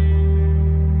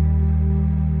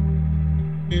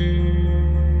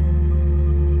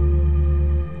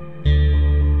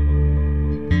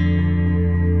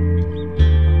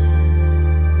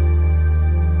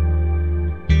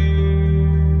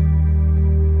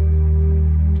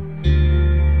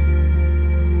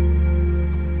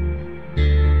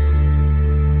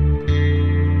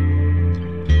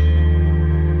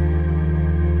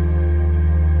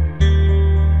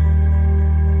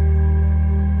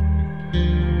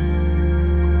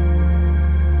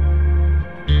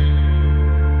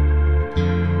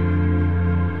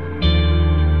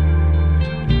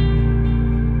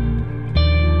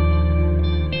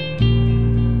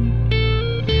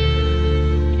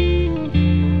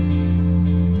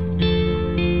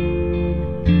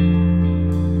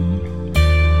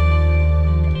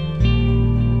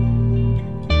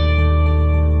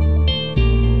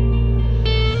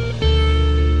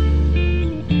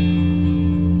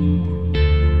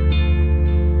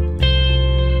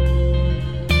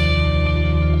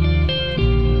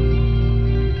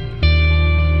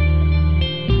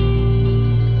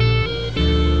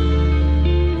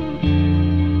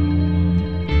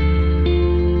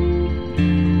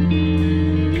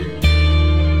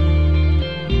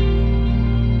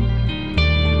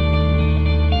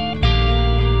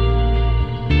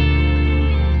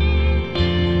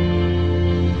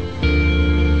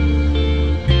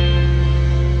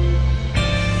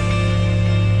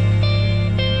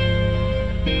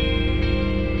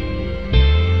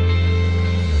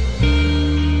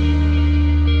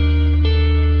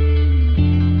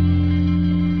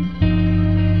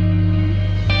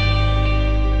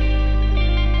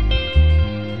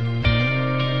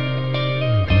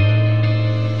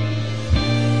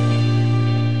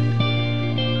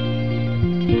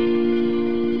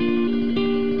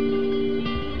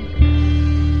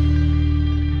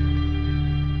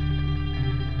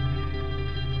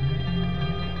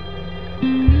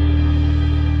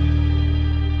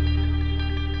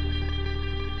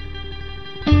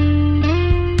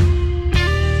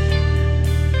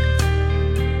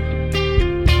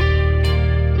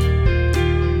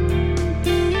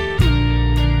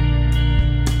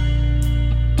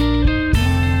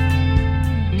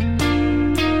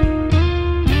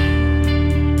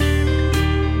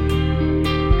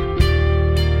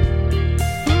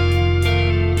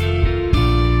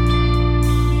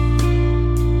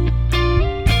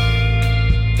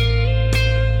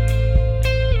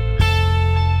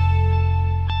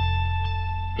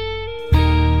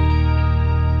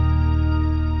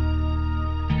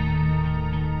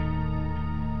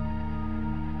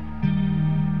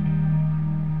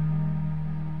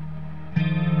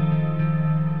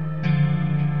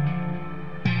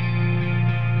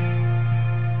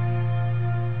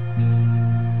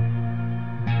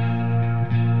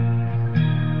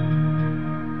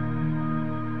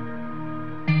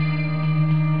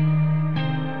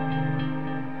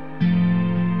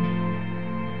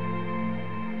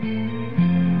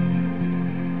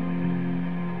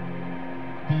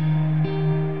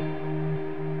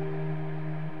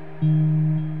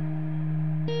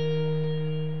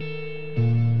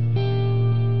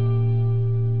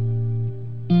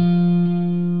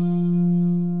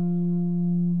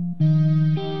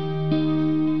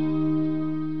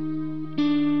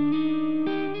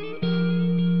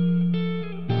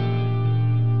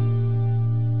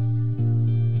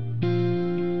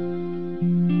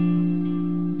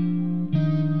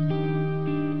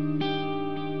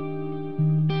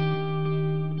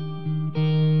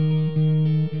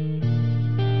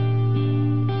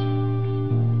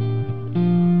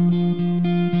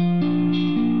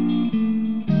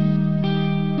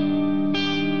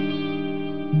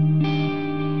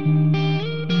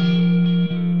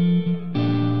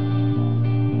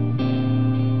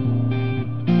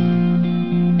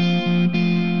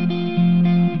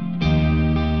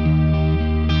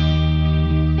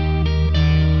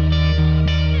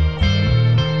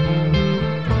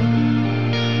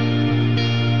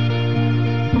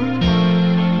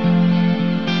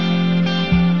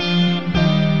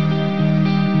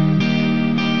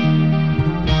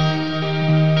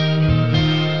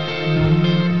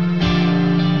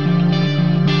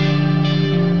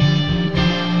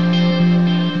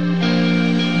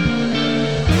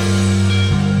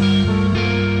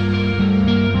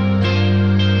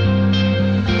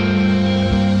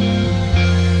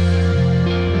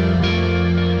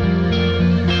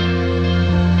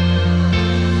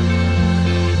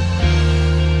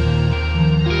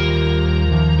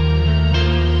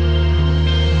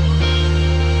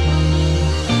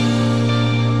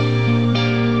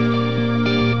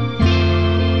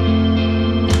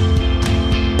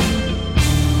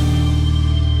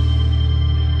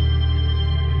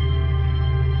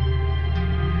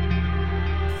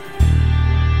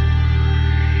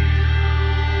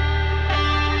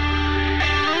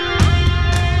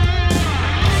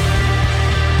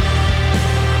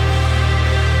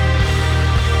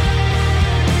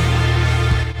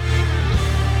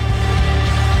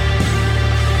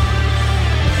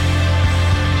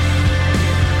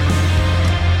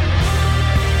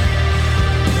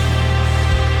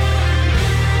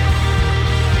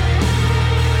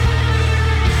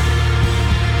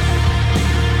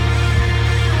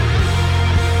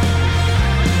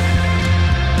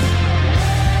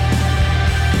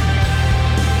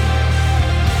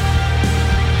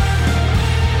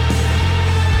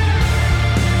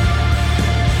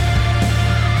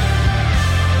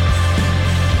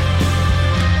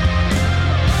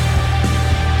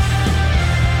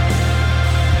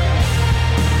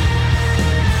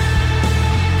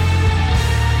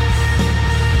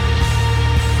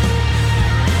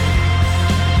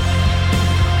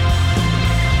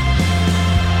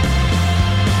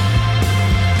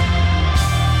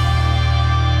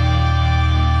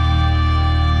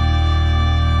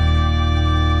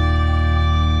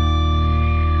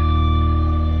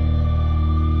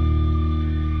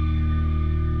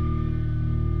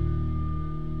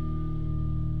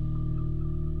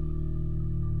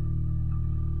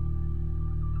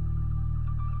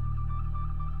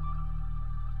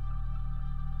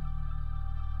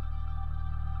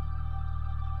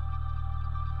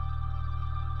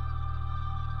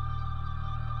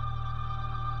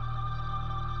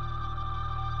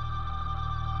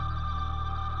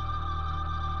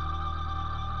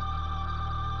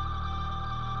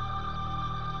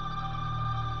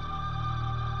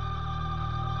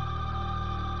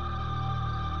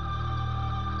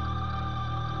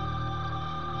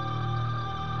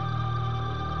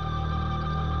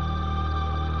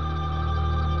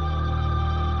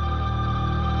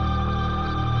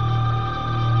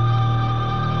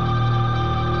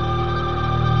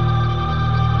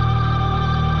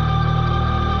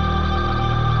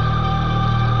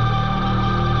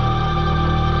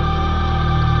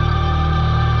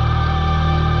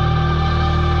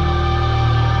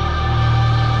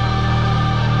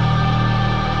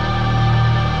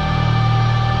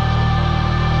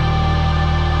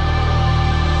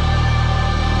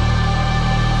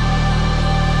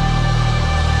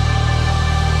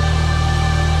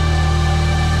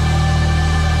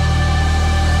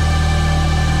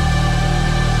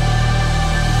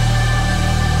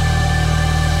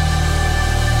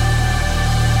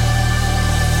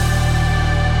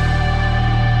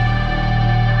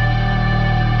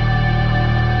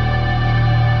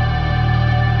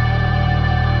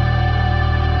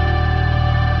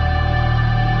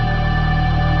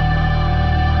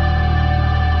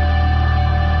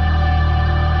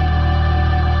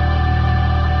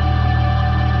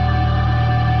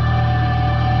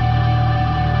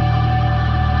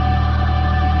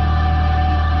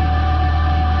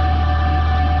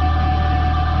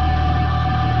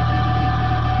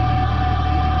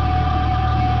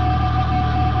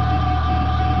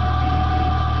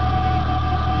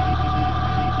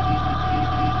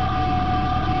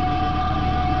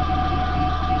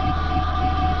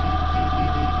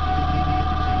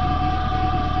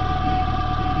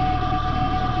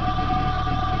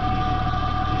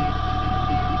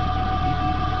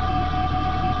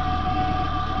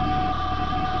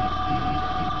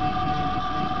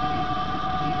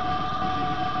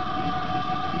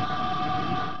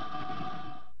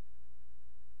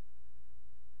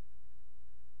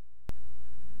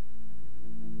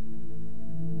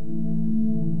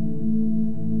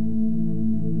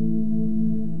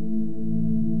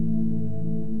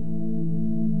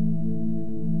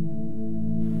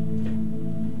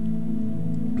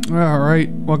 All right,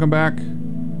 welcome back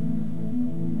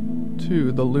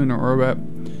to the Lunar Orbit.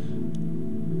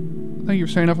 Thank you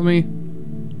for staying up with me.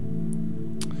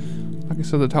 Like I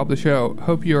said at the top of the show,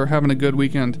 hope you are having a good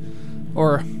weekend,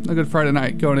 or a good Friday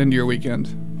night going into your weekend.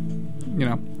 You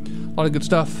know, a lot of good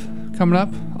stuff coming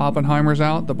up. Oppenheimer's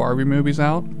out, the Barbie movie's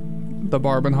out, the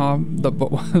Barbenheimer.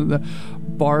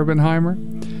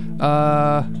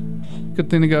 Good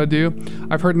thing to go do.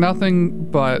 I've heard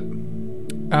nothing but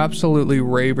absolutely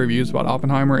rave reviews about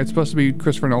Oppenheimer. It's supposed to be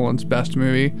Christopher Nolan's best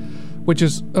movie, which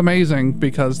is amazing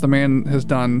because the man has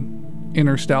done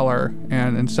Interstellar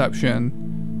and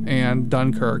Inception and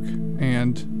Dunkirk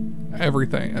and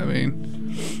everything. I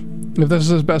mean, if this is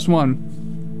his best one,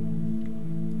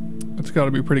 it's got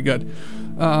to be pretty good.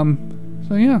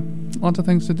 So yeah, lots of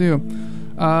things to do.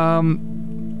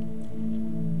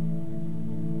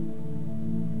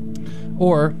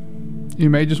 Or you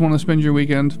may just want to spend your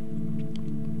weekend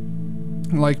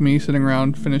like me, sitting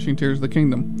around finishing Tears of the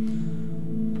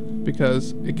Kingdom,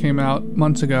 because it came out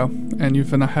months ago and you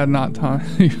haven't had the time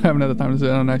to sit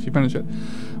down and actually finish it.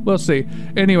 We'll see.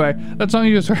 Anyway, that song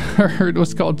you just heard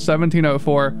was called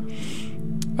 1704.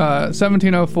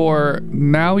 1704,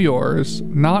 Now Yours,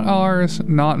 Not Ours,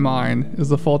 Not Mine, is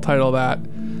the full title of that,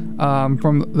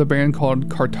 from the band called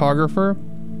Cartographer.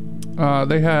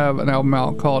 They have an album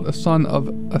out called A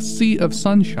Sea of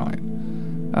Sunshine.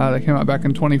 That came out back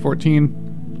in 2014.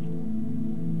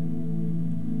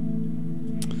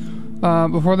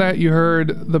 Before that, you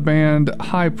heard the band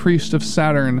High Priest of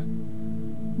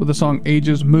Saturn with the song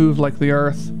Ages Move Like the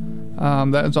Earth.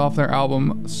 That is off their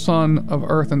album Son of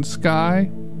Earth and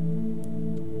Sky,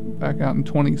 back out in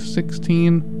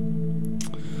 2016.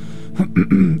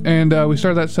 And we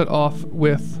started that set off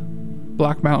with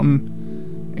Black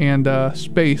Mountain and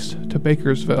Space to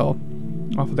Bakersville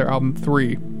off of their album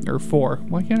 3 or 4.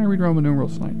 Why can't I read Roman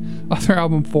numerals tonight? Off their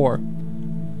album 4.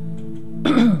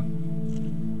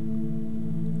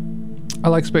 I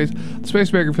like Space.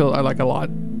 Space Bakersfield I like a lot.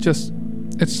 Just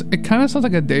it kind of sounds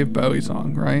like a Dave Bowie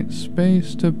song, right?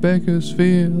 Space to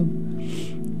Bakersfield.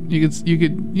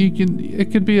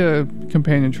 It could be a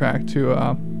companion track to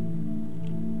an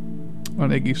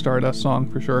Iggy Stardust song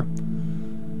for sure.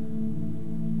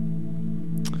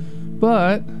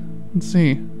 But let's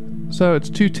see. So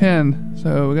it's 2:10.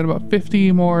 So we got about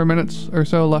 50 more minutes or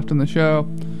so left in the show.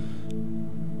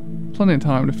 Plenty of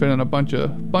time to fit in a bunch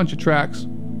of tracks.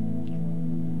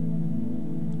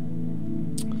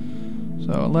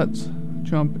 So let's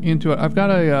jump into it. I've got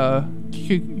a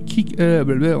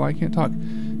I can't talk.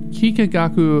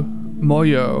 Kikagaku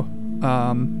Moyo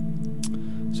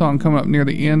song coming up near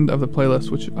the end of the playlist,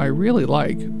 which I really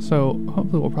like. So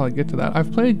hopefully we'll probably get to that.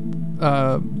 I've played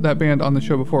that band on the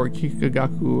show before,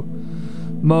 Kikagaku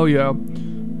Moyo.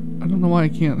 I don't know why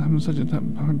I'm having such a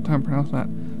hard time pronouncing that.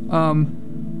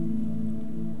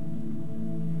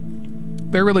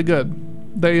 They're really good.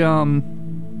 They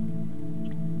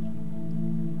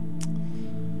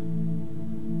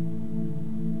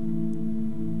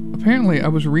apparently I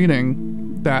was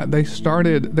reading that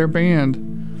their band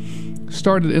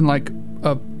started in like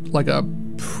a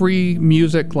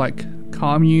pre-music like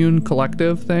commune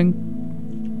collective thing,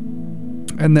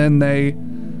 and then they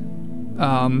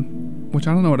which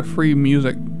I don't know what a free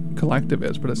music collective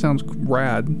is, but it sounds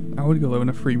rad. I would go live in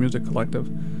a free music collective.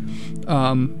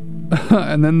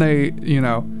 And then they,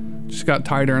 just got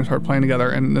tighter and started playing together,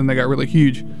 and then they got really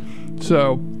huge.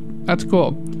 So that's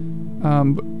cool.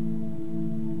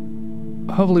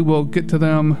 Hopefully we'll get to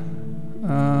them.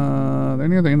 They're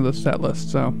near the end of the set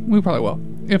list, so we probably will.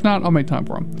 If not, I'll make time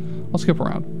for them. I'll skip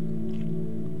around.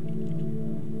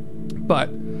 But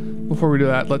before we do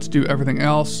that, let's do everything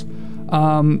else.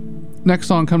 Next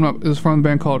song coming up is from the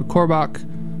band called Korbach,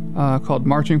 called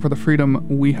Marching for the Freedom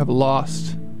We Have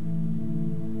Lost,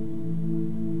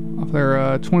 off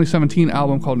their 2017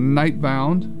 album called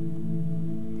Nightbound.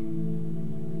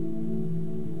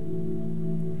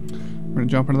 We're going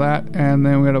to jump into that, and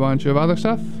then we got a bunch of other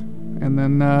stuff, and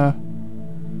then, I'll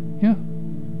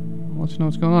let you know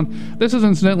what's going on. This is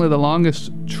incidentally the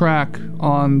longest track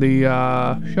on the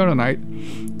show tonight.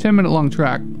 10-minute long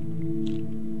track.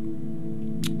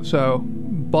 So,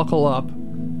 buckle up.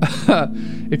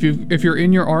 If you're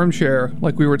in your armchair,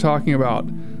 like we were talking about,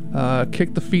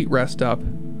 kick the feet rest up,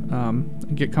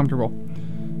 and get comfortable,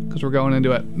 because we're going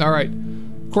into it. All right,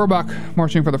 Korbach,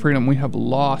 Marching for the Freedom We Have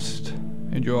Lost.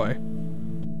 Enjoy.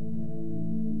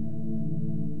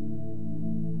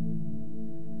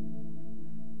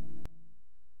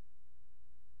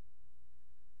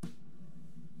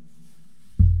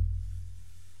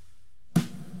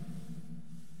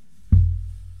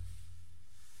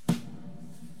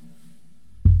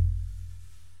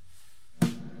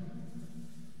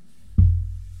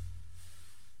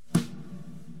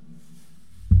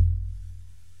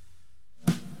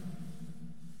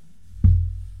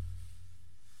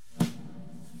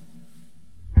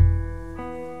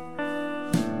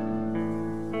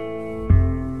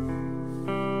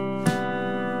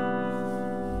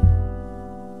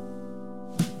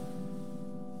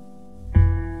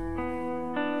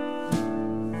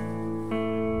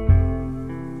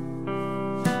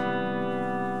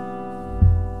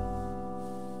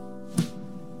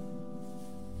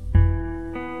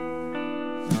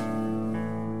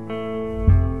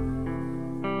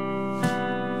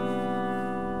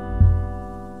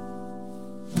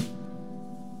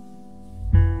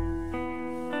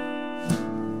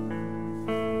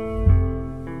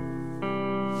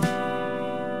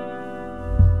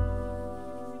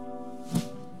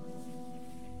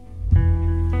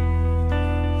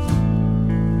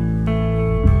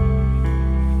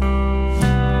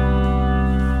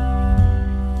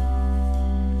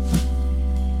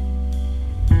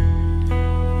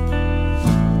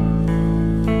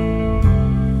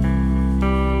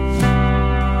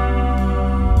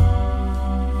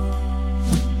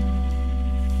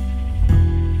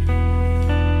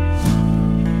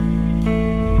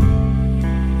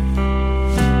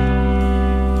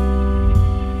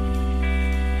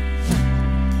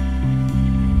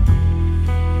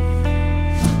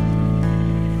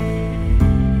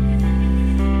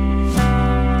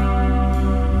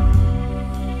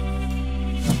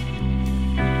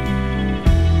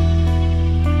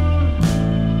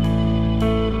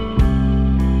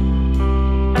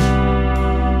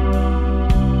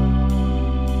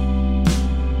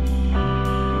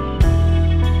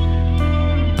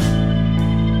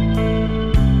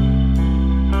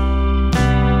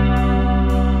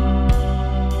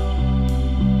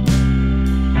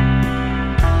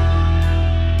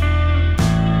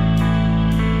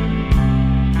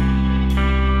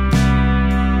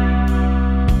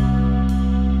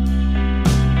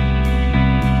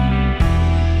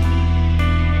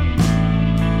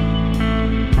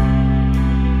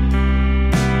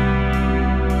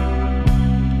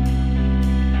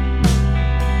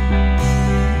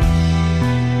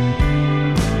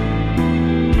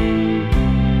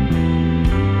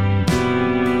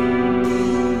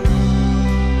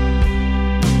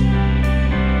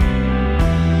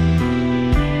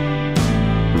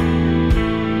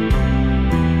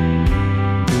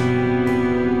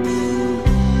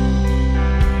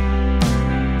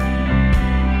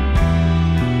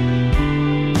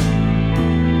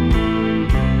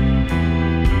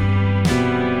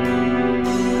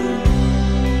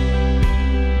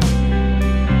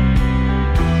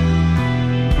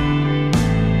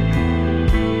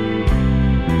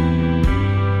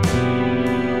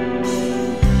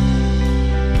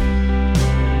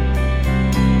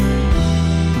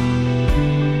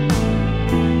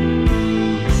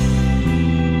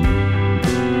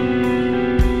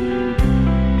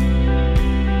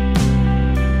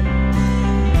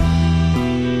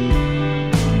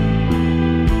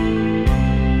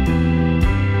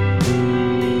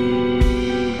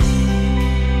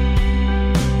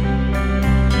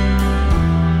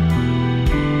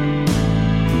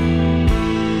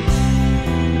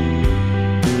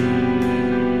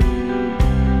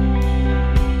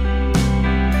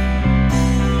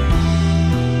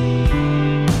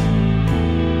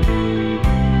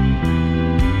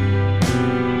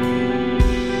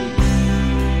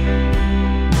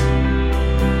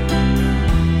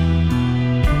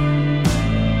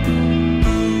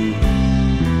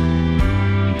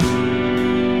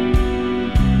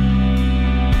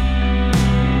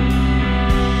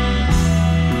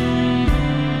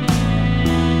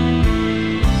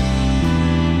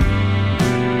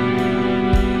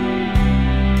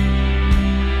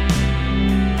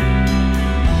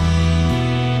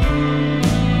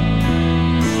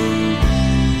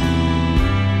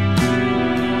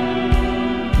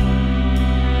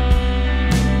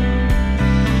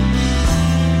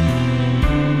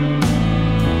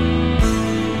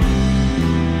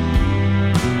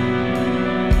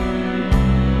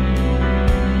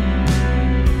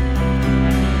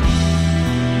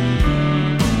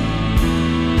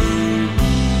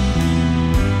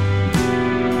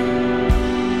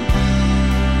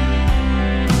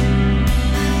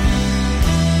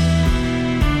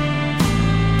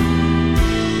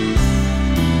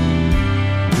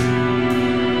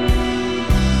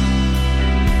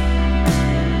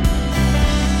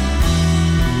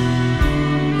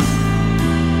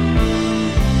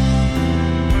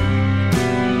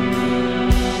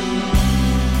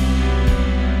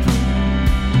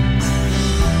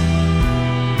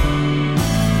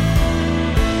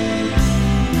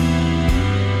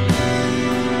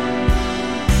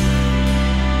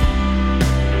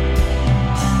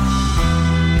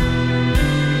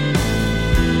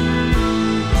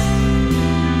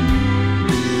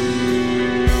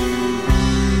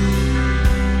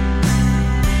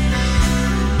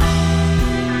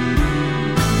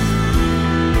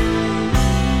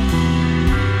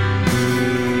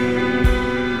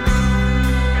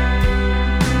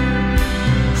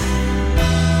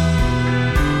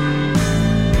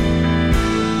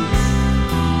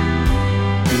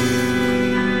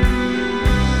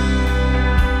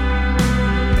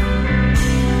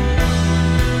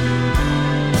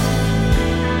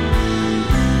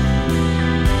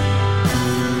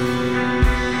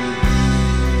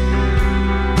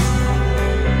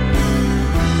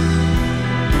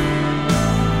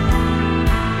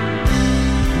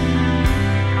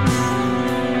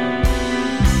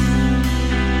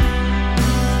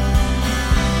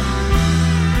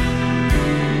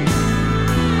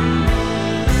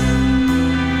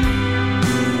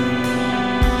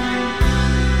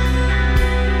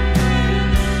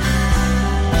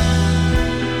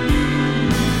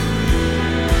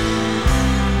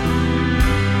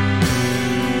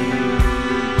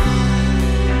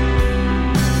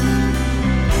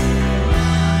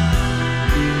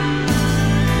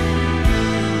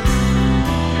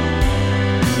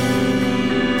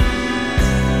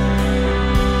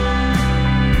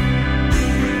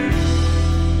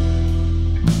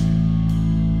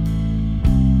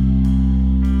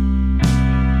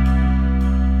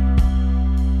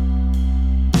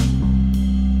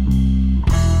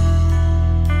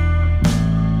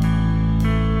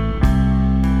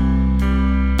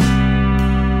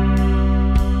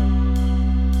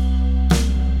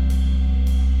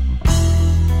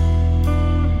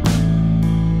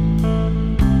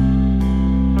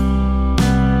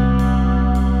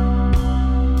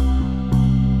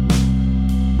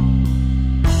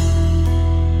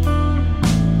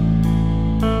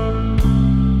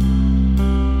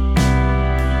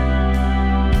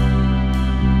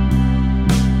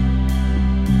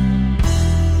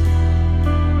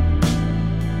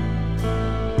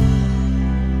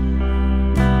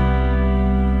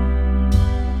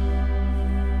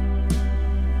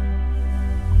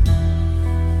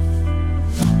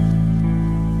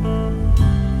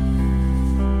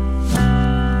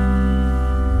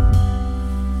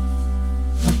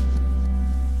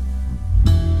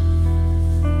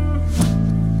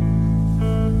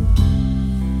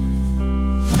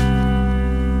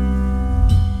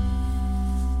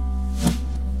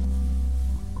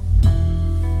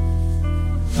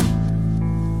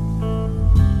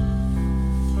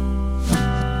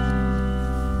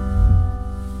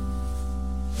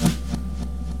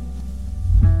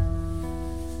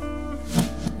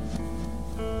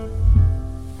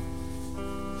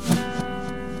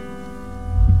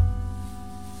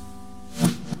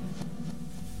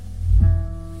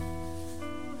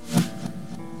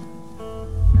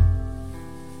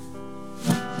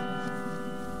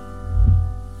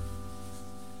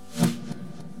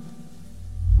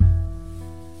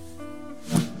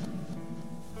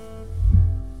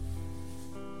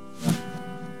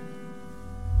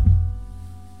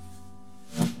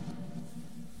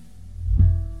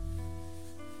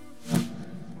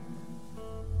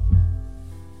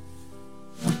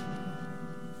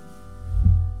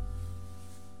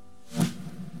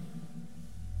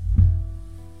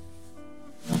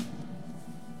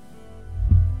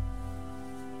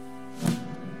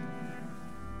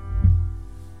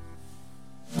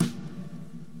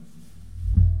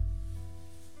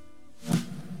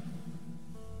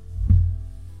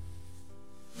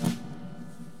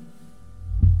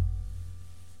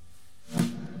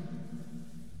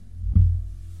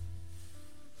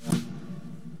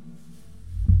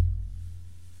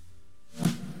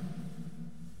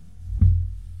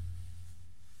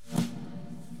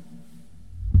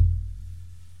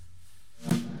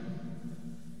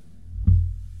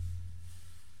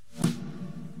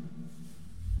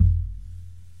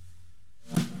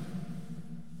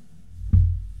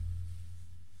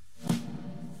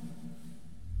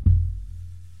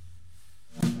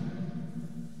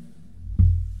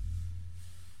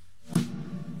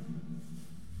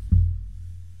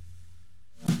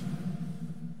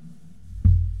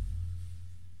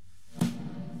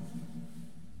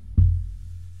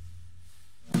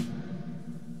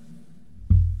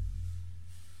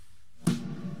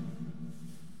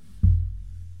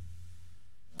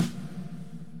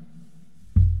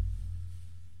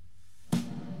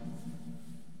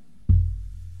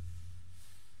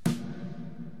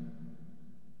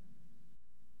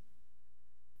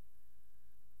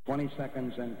 20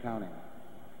 seconds and counting.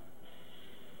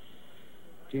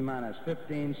 T-minus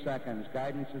 15 seconds.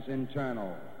 Guidance is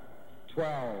internal.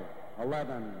 12,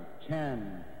 11,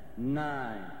 10,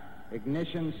 9.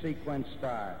 Ignition sequence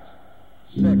starts.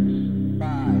 6, 5, 4,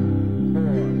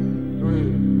 3,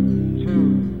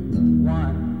 2,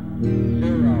 1,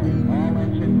 0. All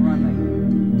engine running.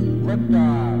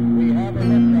 Liftoff. We have a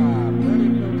liftoff.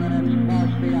 32 minutes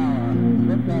past the hour.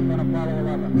 Liftoff on Apollo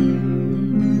 11.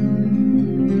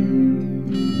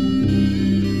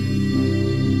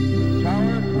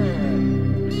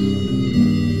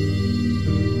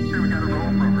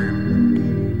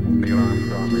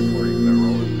 Reporting the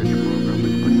roll and pitch program,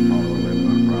 which puts Apollo 11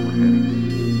 on a proper heading.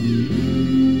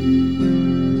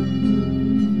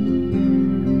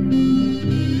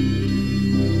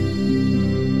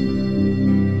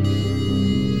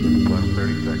 Plus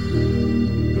 30 seconds.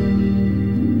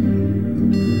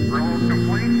 Roll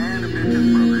complete and a pitch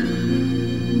program.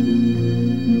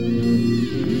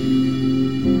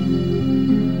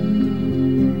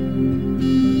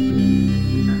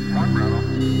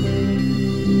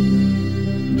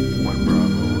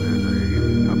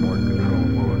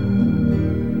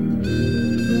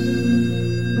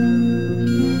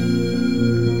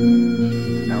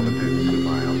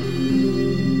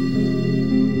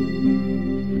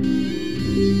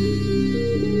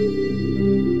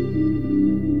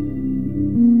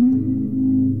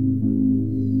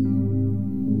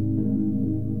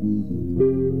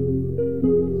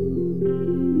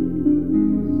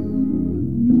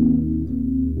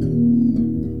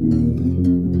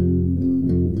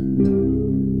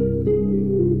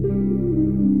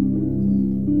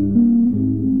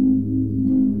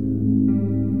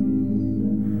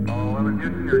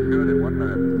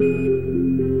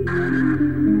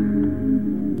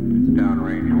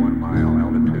 Downrange 1 mile,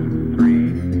 altitude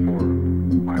 3, 4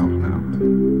 miles now.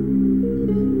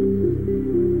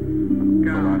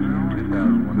 Velocity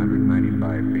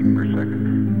 2,195 feet per second.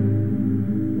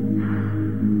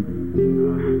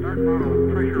 Start model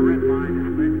pressure red line is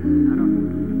lit. I don't.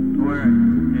 Where?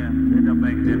 Yeah, it don't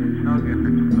make a difference. No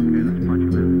difference. Okay, let's punch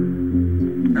them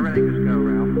in. Everything just go,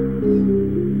 Ralph.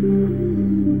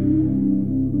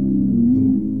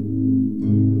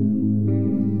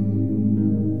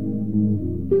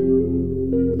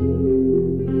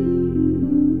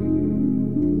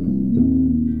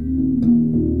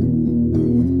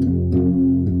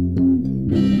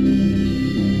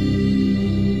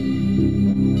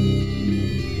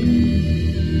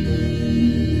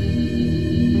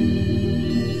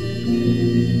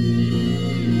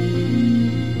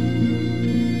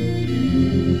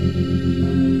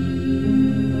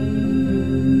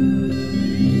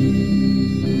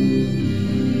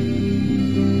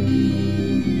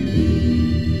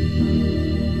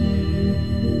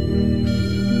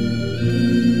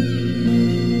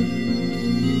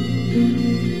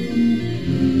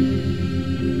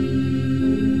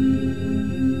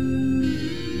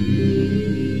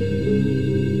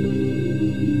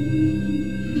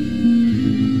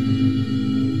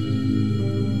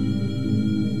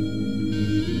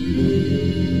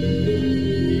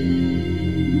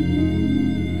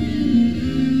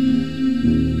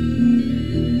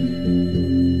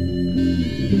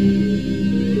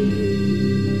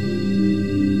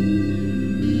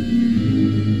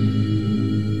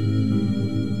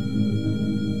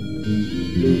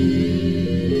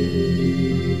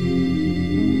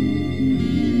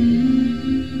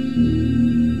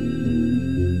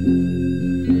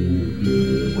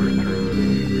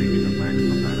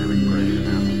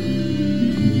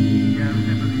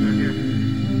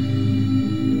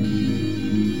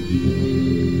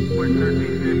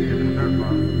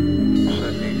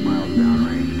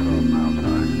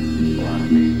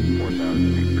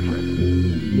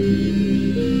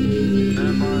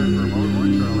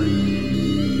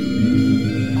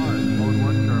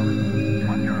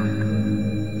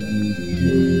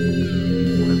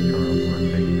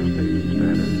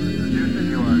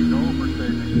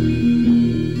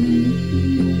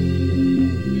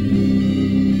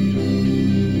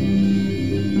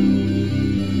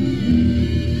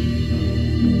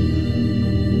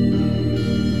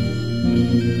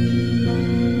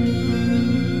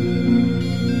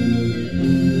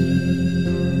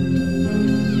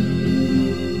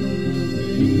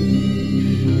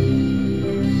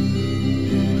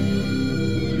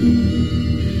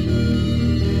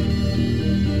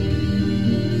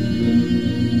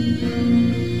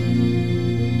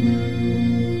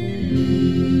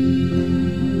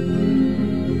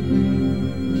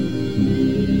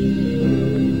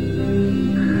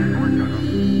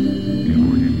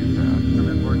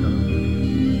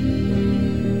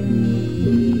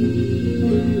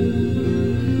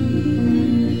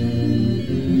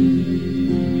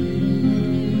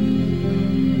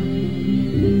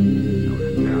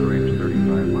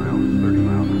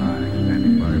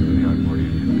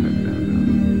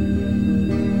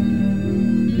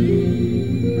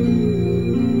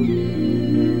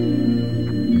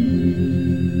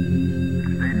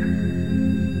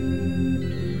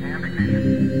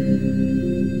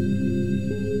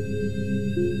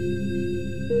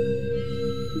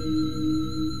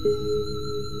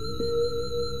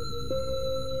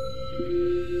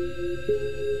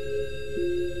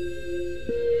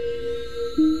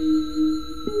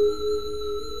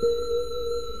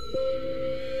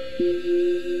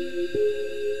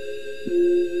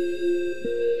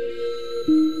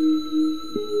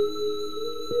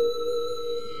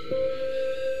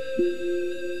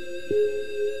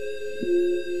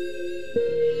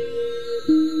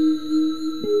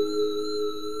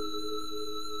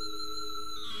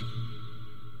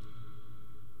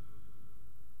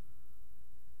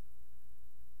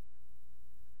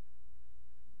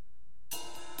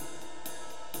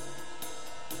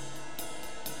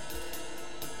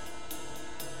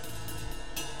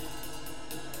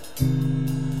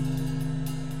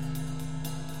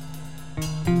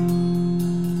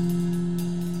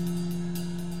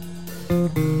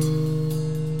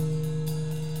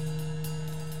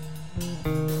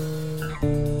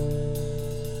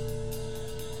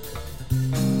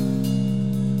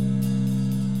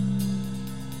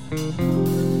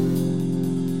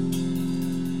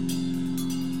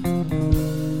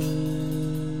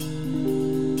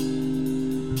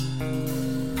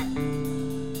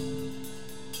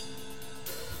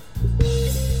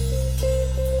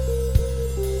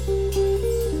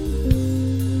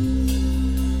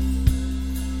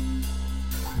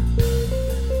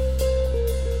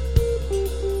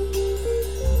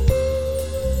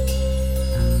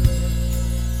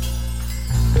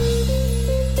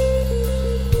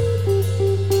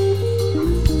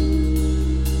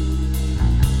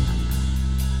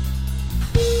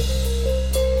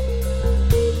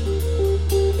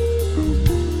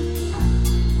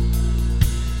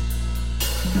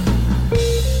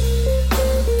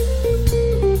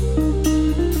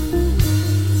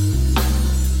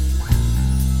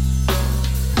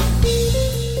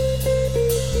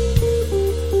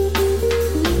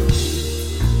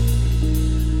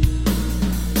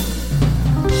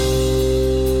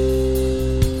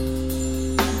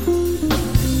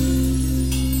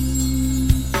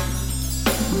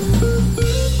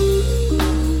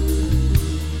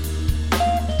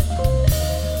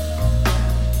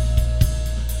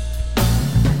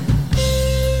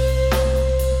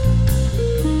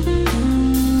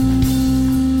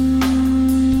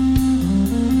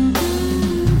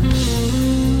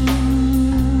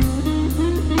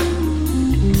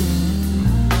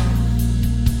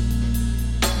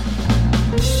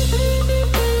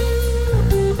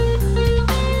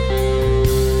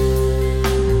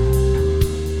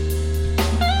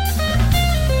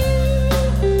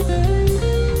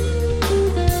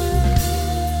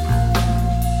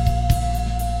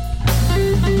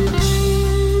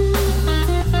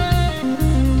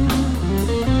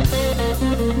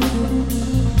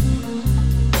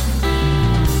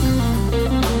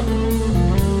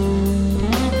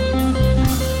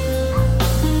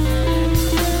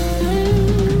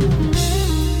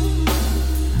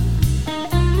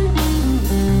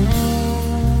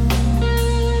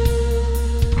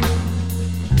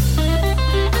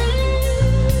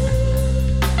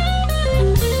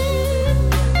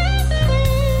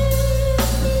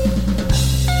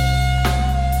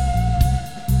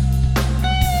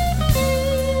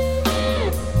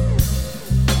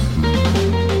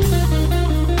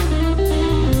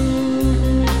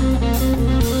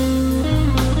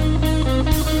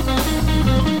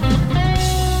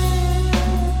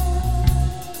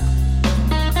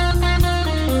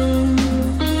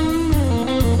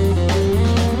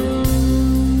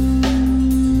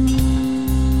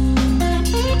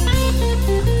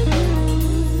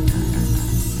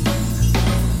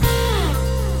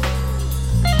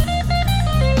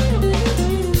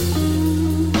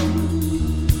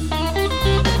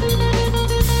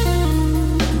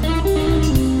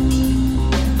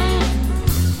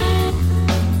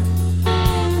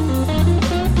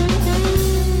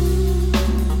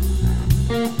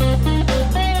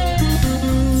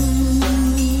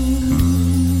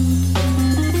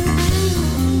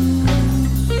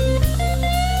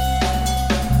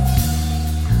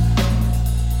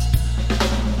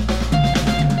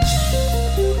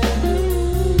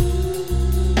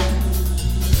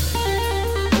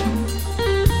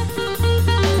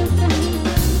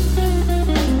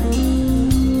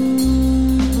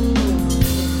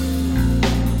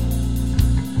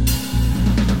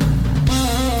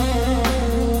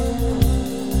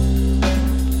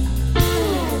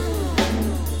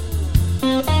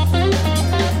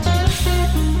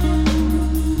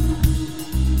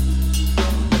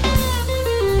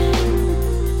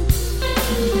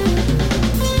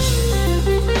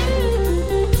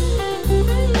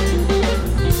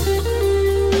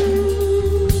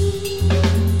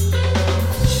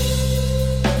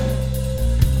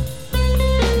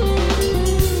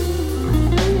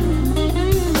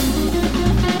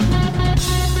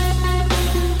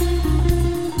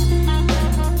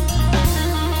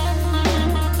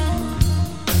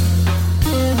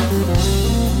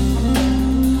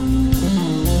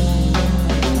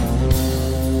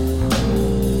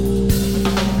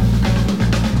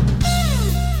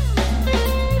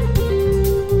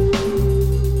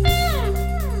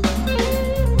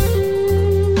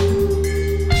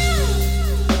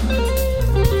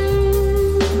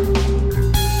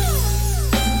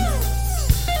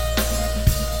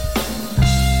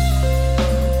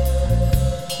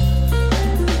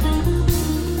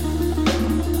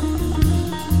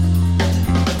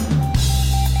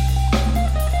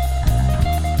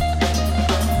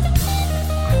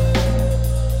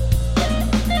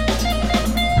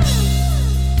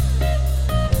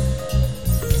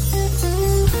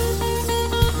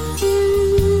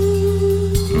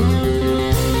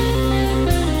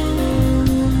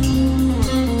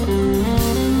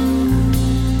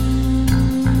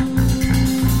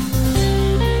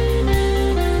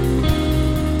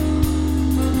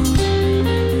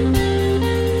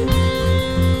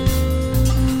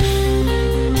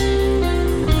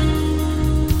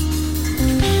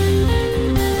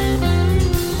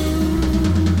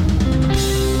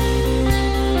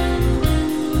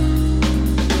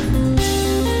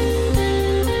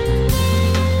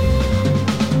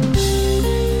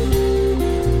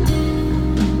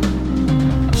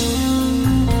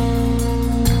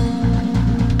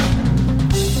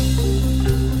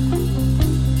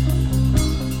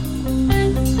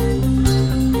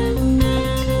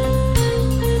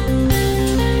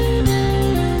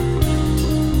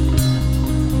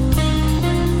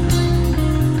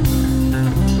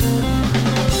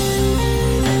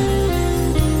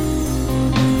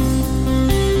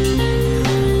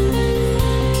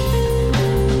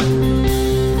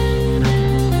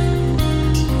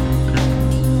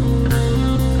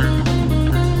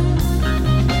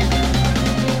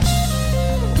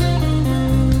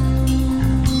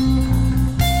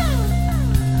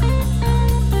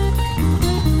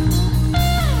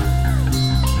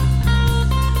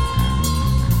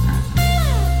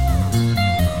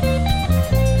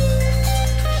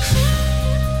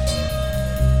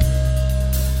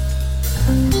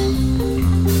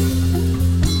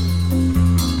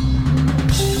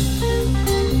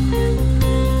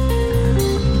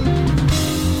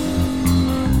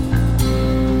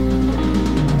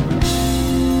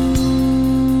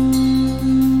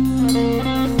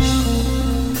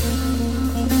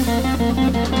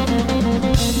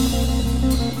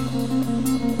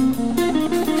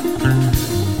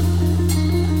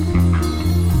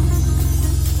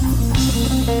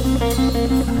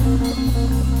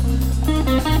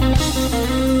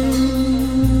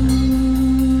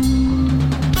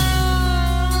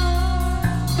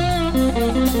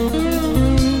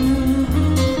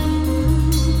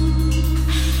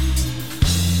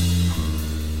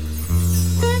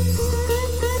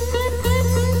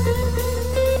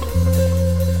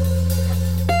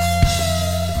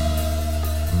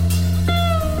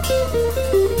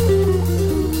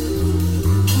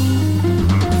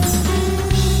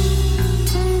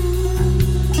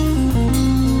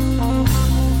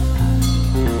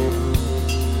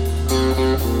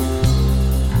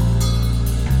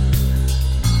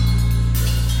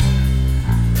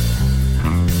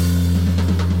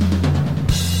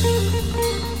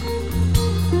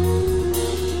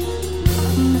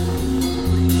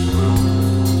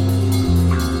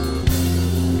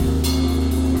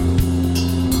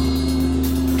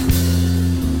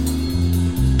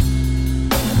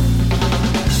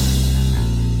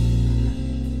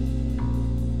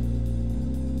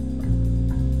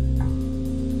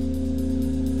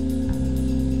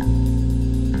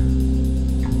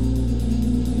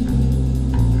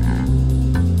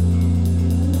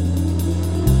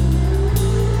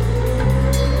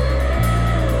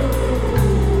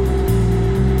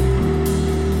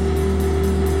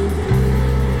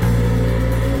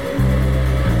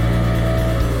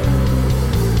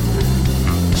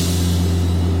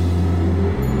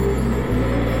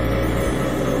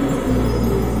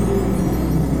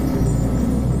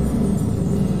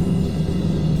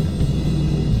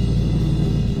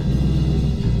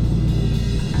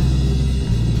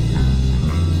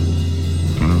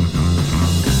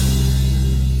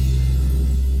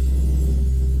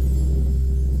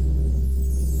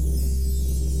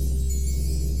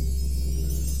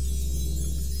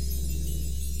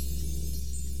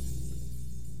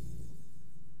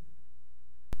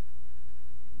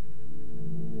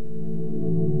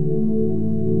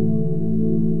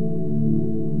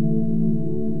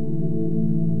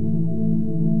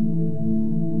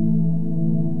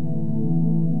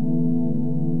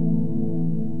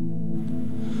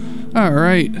 All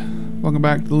right, welcome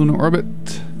back to the Lunar Orbit.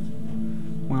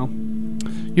 Well,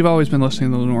 you've always been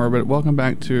listening to the Lunar Orbit. Welcome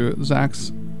back to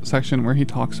Zach's section where he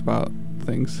talks about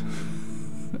things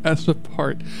as a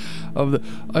part of the,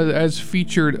 as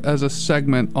featured as a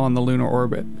segment on the Lunar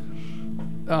Orbit.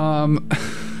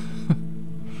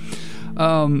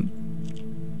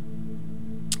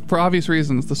 For obvious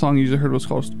reasons, the song you just heard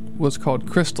was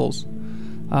called Crystals,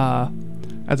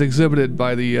 as exhibited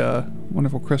by the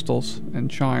wonderful crystals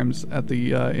and chimes at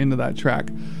the end of that track.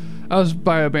 That was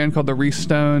by a band called the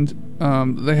Restoned.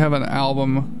 They have an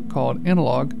album called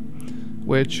Analog,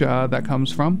 which that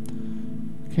comes from.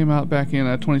 Came out back in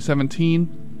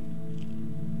 2017.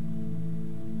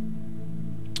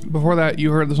 Before that,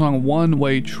 you heard the song One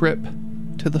Way Trip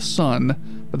to the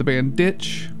Sun by the band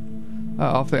Ditch,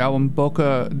 off the album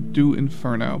Boca do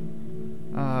Inferno,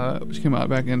 which came out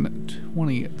back in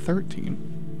 2013.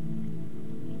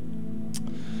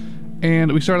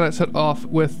 And we started that set off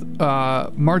with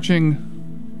Marching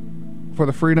for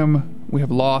the Freedom We Have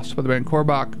Lost by the band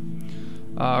Korbach.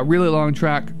 Really long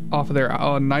track off of their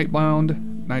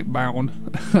Nightbound,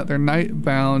 their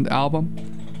Nightbound album.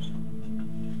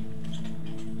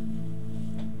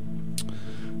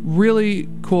 Really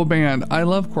cool band. I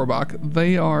love Korbach.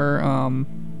 They are,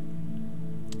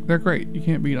 they're great. You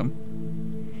can't beat them.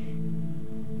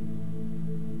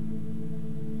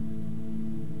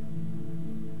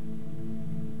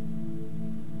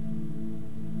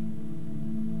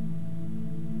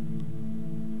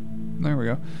 There we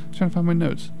go. I'm trying to find my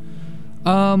notes.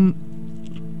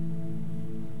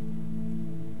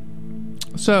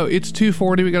 So it's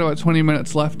 2:40. We got about 20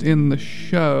 minutes left in the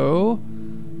show.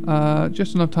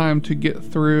 Just enough time to get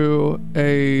through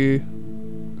a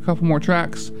couple more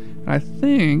tracks. And I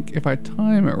think if I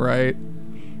time it right,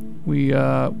 we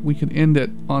can end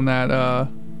it on that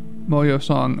Moyo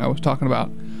song I was talking about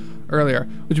earlier,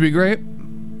 which would be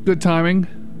great. Good timing.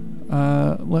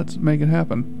 Let's make it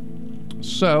happen.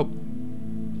 So,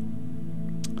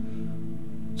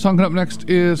 song coming up next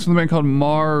is from the band called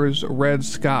Mars Red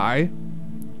Sky.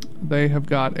 They have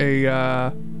got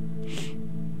a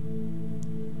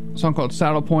song called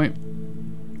Saddle Point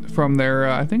from their,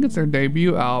 I think it's their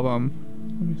debut album.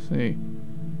 Let me see.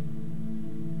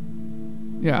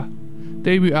 Yeah,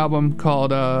 debut album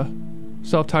called,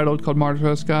 self-titled, called Mars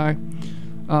Red Sky.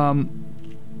 So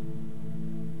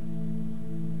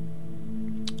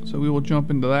we will jump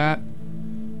into that,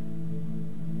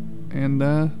 and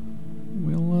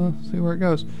we'll see where it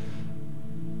goes.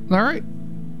 All right,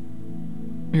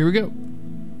 here we go.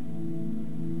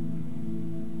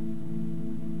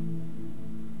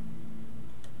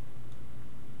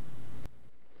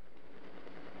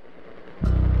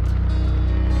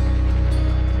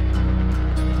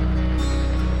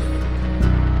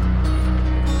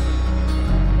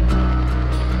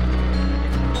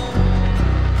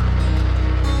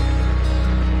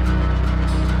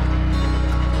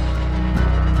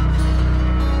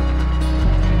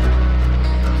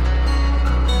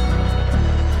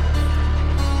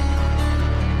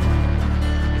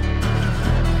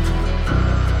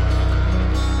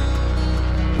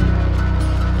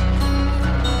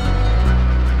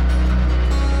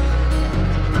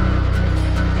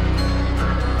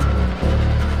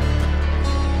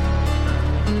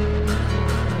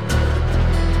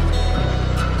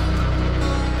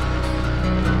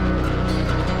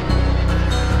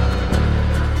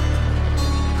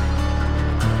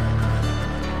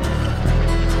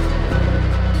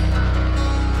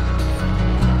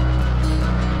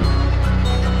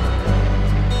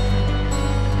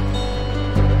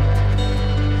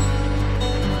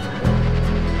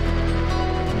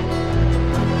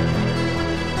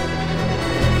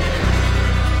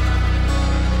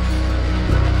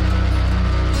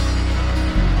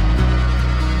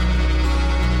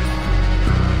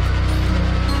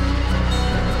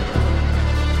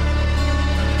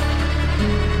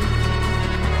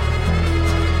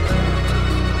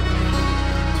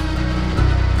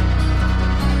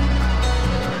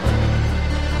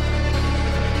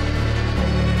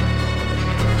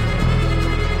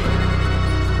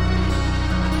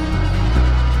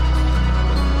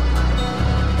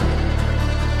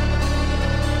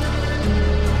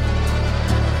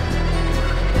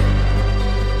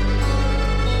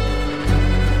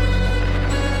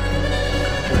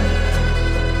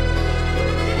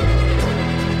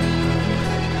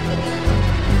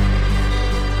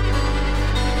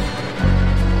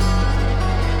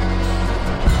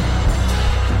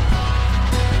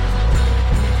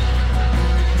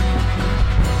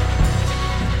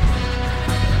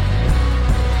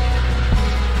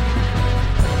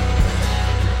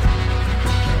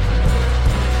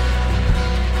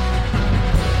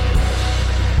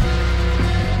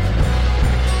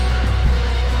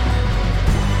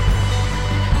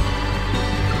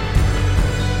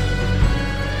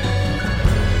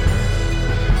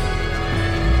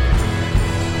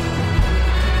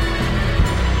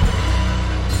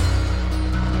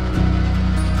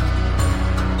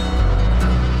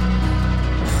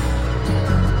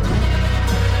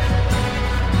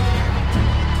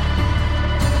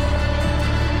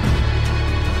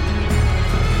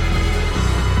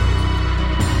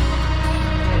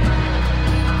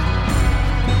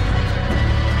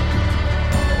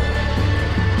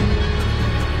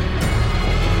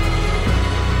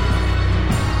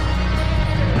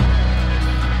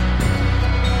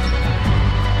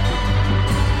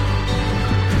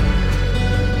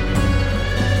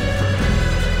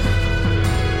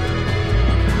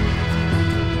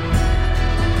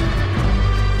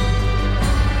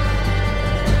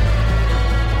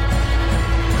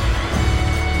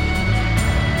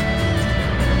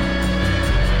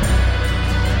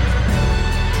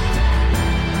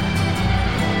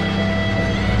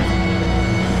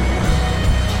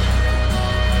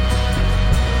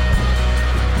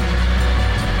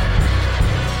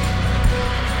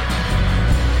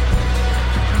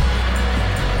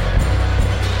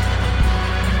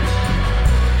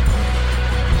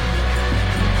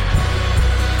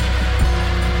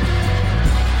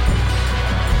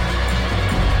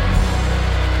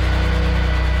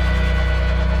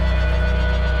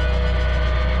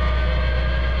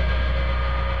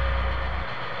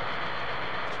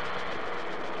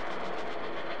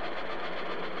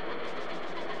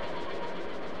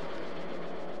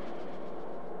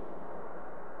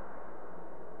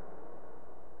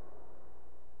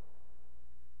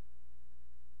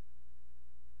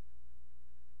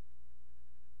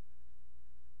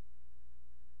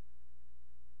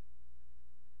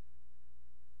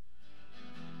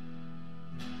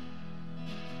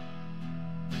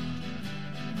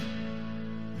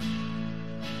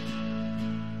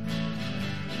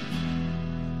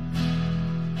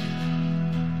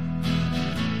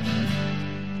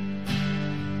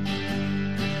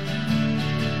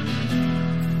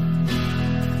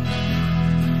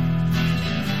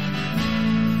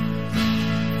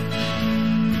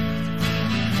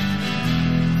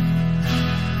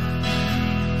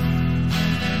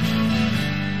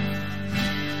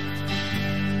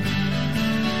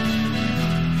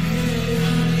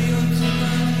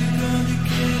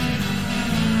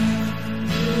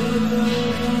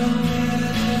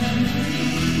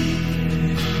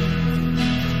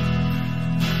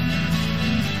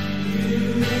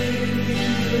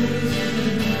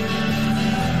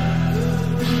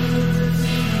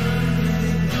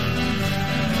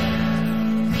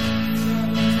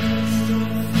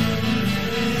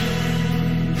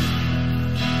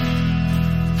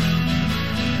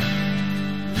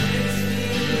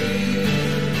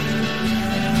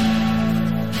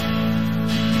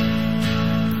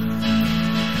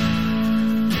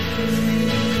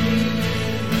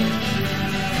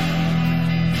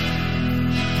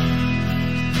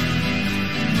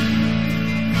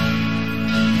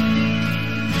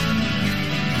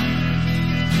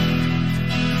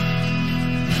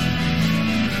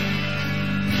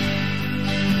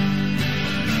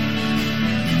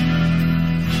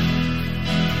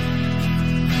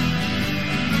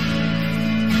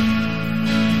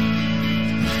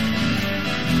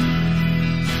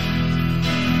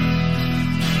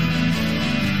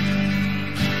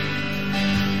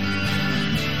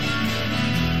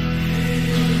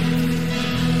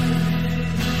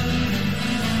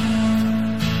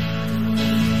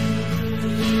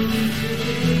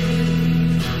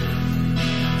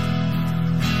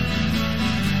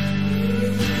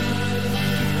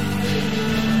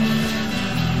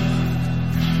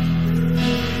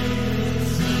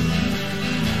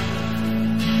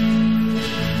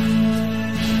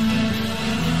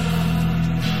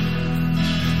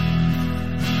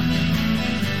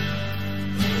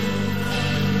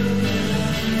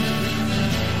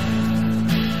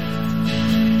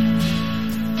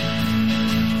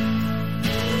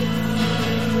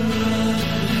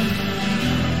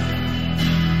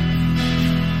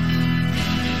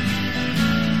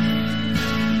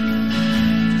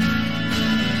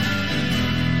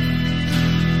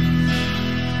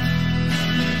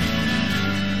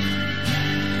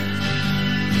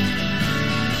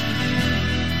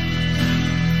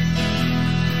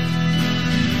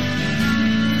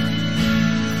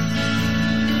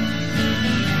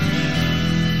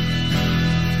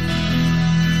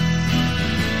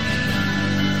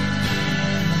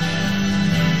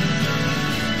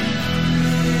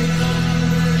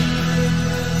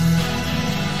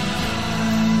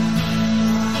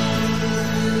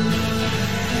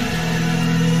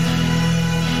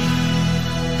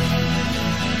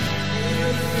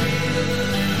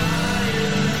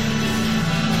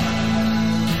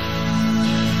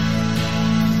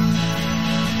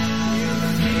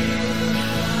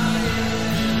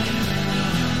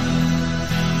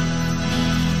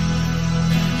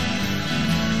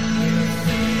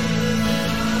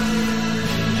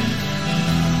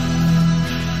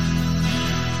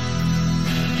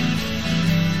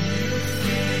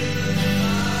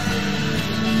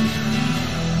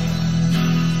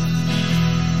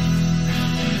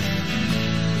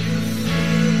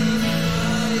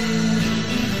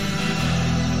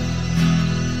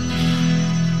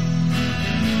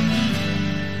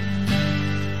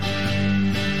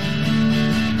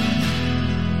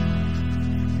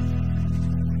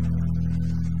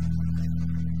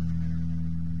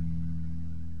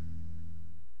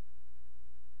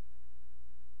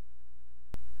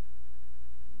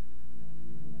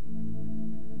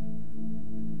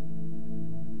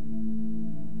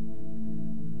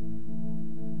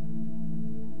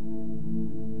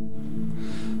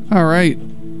 All right.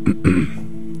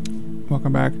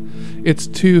 Welcome back. It's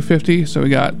 2:50, so we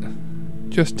got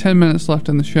just 10 minutes left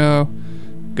in the show.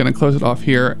 Gonna close it off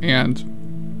here and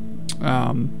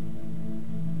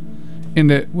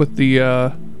end it with the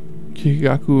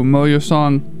Kikigaku Moyo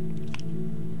song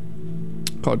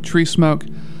called Tree Smoke.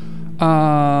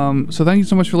 So thank you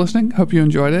so much for listening. Hope you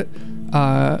enjoyed it.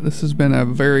 This has been a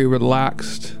very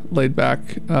relaxed, laid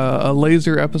back, a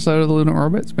laser episode of the Lunar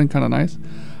Orbit. It's been kind of nice.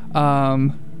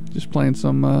 Just playing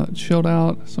some chilled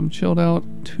out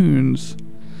tunes.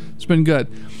 It's been good.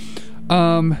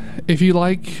 If you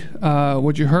like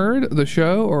what you heard, the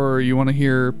show, or you want to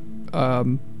hear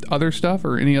other stuff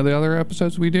or any of the other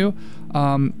episodes we do,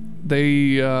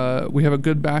 we have a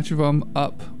good batch of them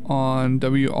up on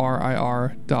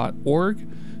WRIR.org.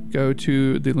 Go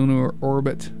to the Lunar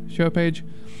Orbit show page.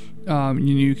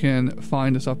 You can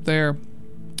find us up there.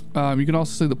 You can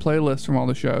also see the playlist from all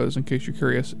the shows in case you're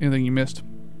curious. Anything you missed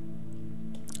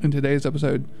in tonight's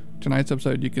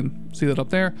episode, you can see that up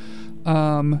there.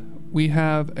 We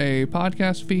have a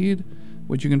podcast feed,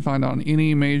 which you can find on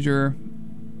any major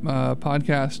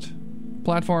podcast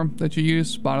platform that you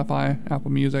use: Spotify,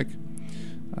 Apple Music,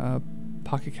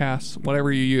 Pocket Casts,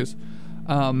 whatever you use.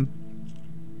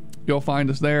 You'll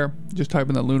find us there. Just type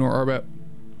in the Lunar Orbit,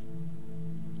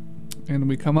 and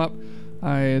we come up.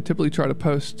 I typically try to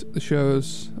post the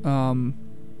shows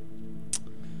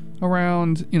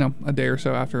around, a day or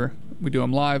so after we do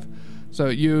them live. So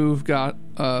you've got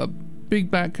a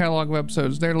big back catalog of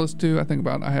episodes there to listen to.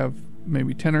 I have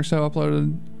maybe 10 or so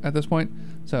uploaded at this point.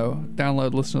 So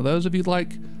download, listen to those if you'd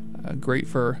like. Great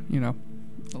for,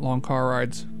 long car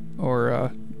rides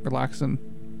or relaxing,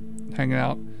 hanging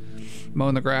out,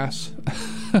 mowing the grass,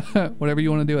 whatever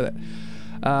you want to do with it.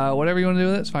 Whatever you want to do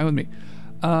with it, it's fine with me.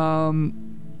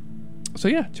 So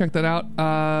yeah, check that out.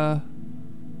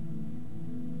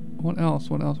 What else?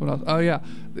 Oh yeah,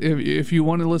 if you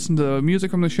want to listen to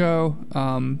music from the show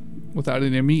without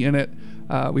any of me in it,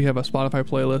 we have a Spotify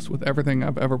playlist with everything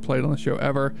I've ever played on the show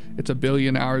ever. It's 1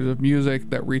 billion hours of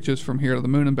music that reaches from here to the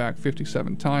moon and back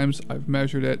 57 times. I've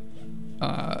measured it.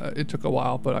 It took a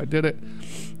while, but I did it.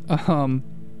 Called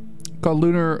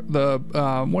Lunar.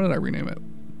 What did I rename it?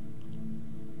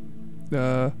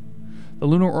 The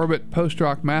Lunar Orbit Post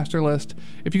Rock Master List.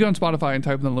 If you go on Spotify and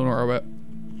type in the Lunar Orbit,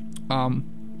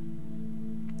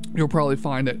 you'll probably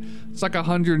find it. It's like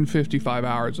 155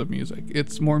 hours of music.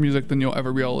 It's more music than you'll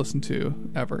ever be able to listen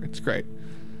to ever. It's great.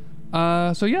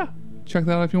 So yeah, check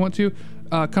that out if you want to.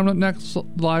 Coming up next,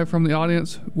 live from the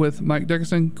audience with Mike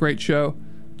Dickerson. Great show.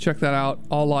 Check that out.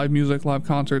 All live music, live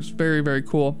concerts. Very, very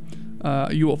cool.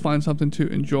 You will find something to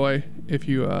enjoy if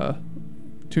you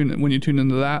tune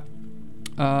into that.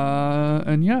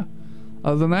 And yeah,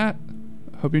 other than that,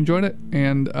 hope you enjoyed it.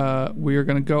 And we are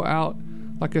going to go out,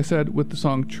 like I said, with the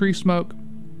song Tree Smoke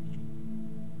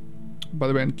by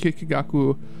the band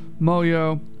Kikigaku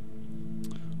Moyo,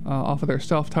 off of their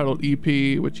self-titled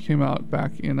EP, which came out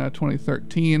back in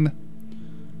 2013.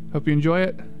 Hope you enjoy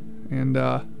it, and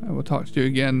I will talk to you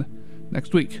again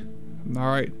next week. All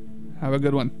right, have a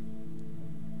good one.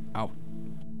 Out.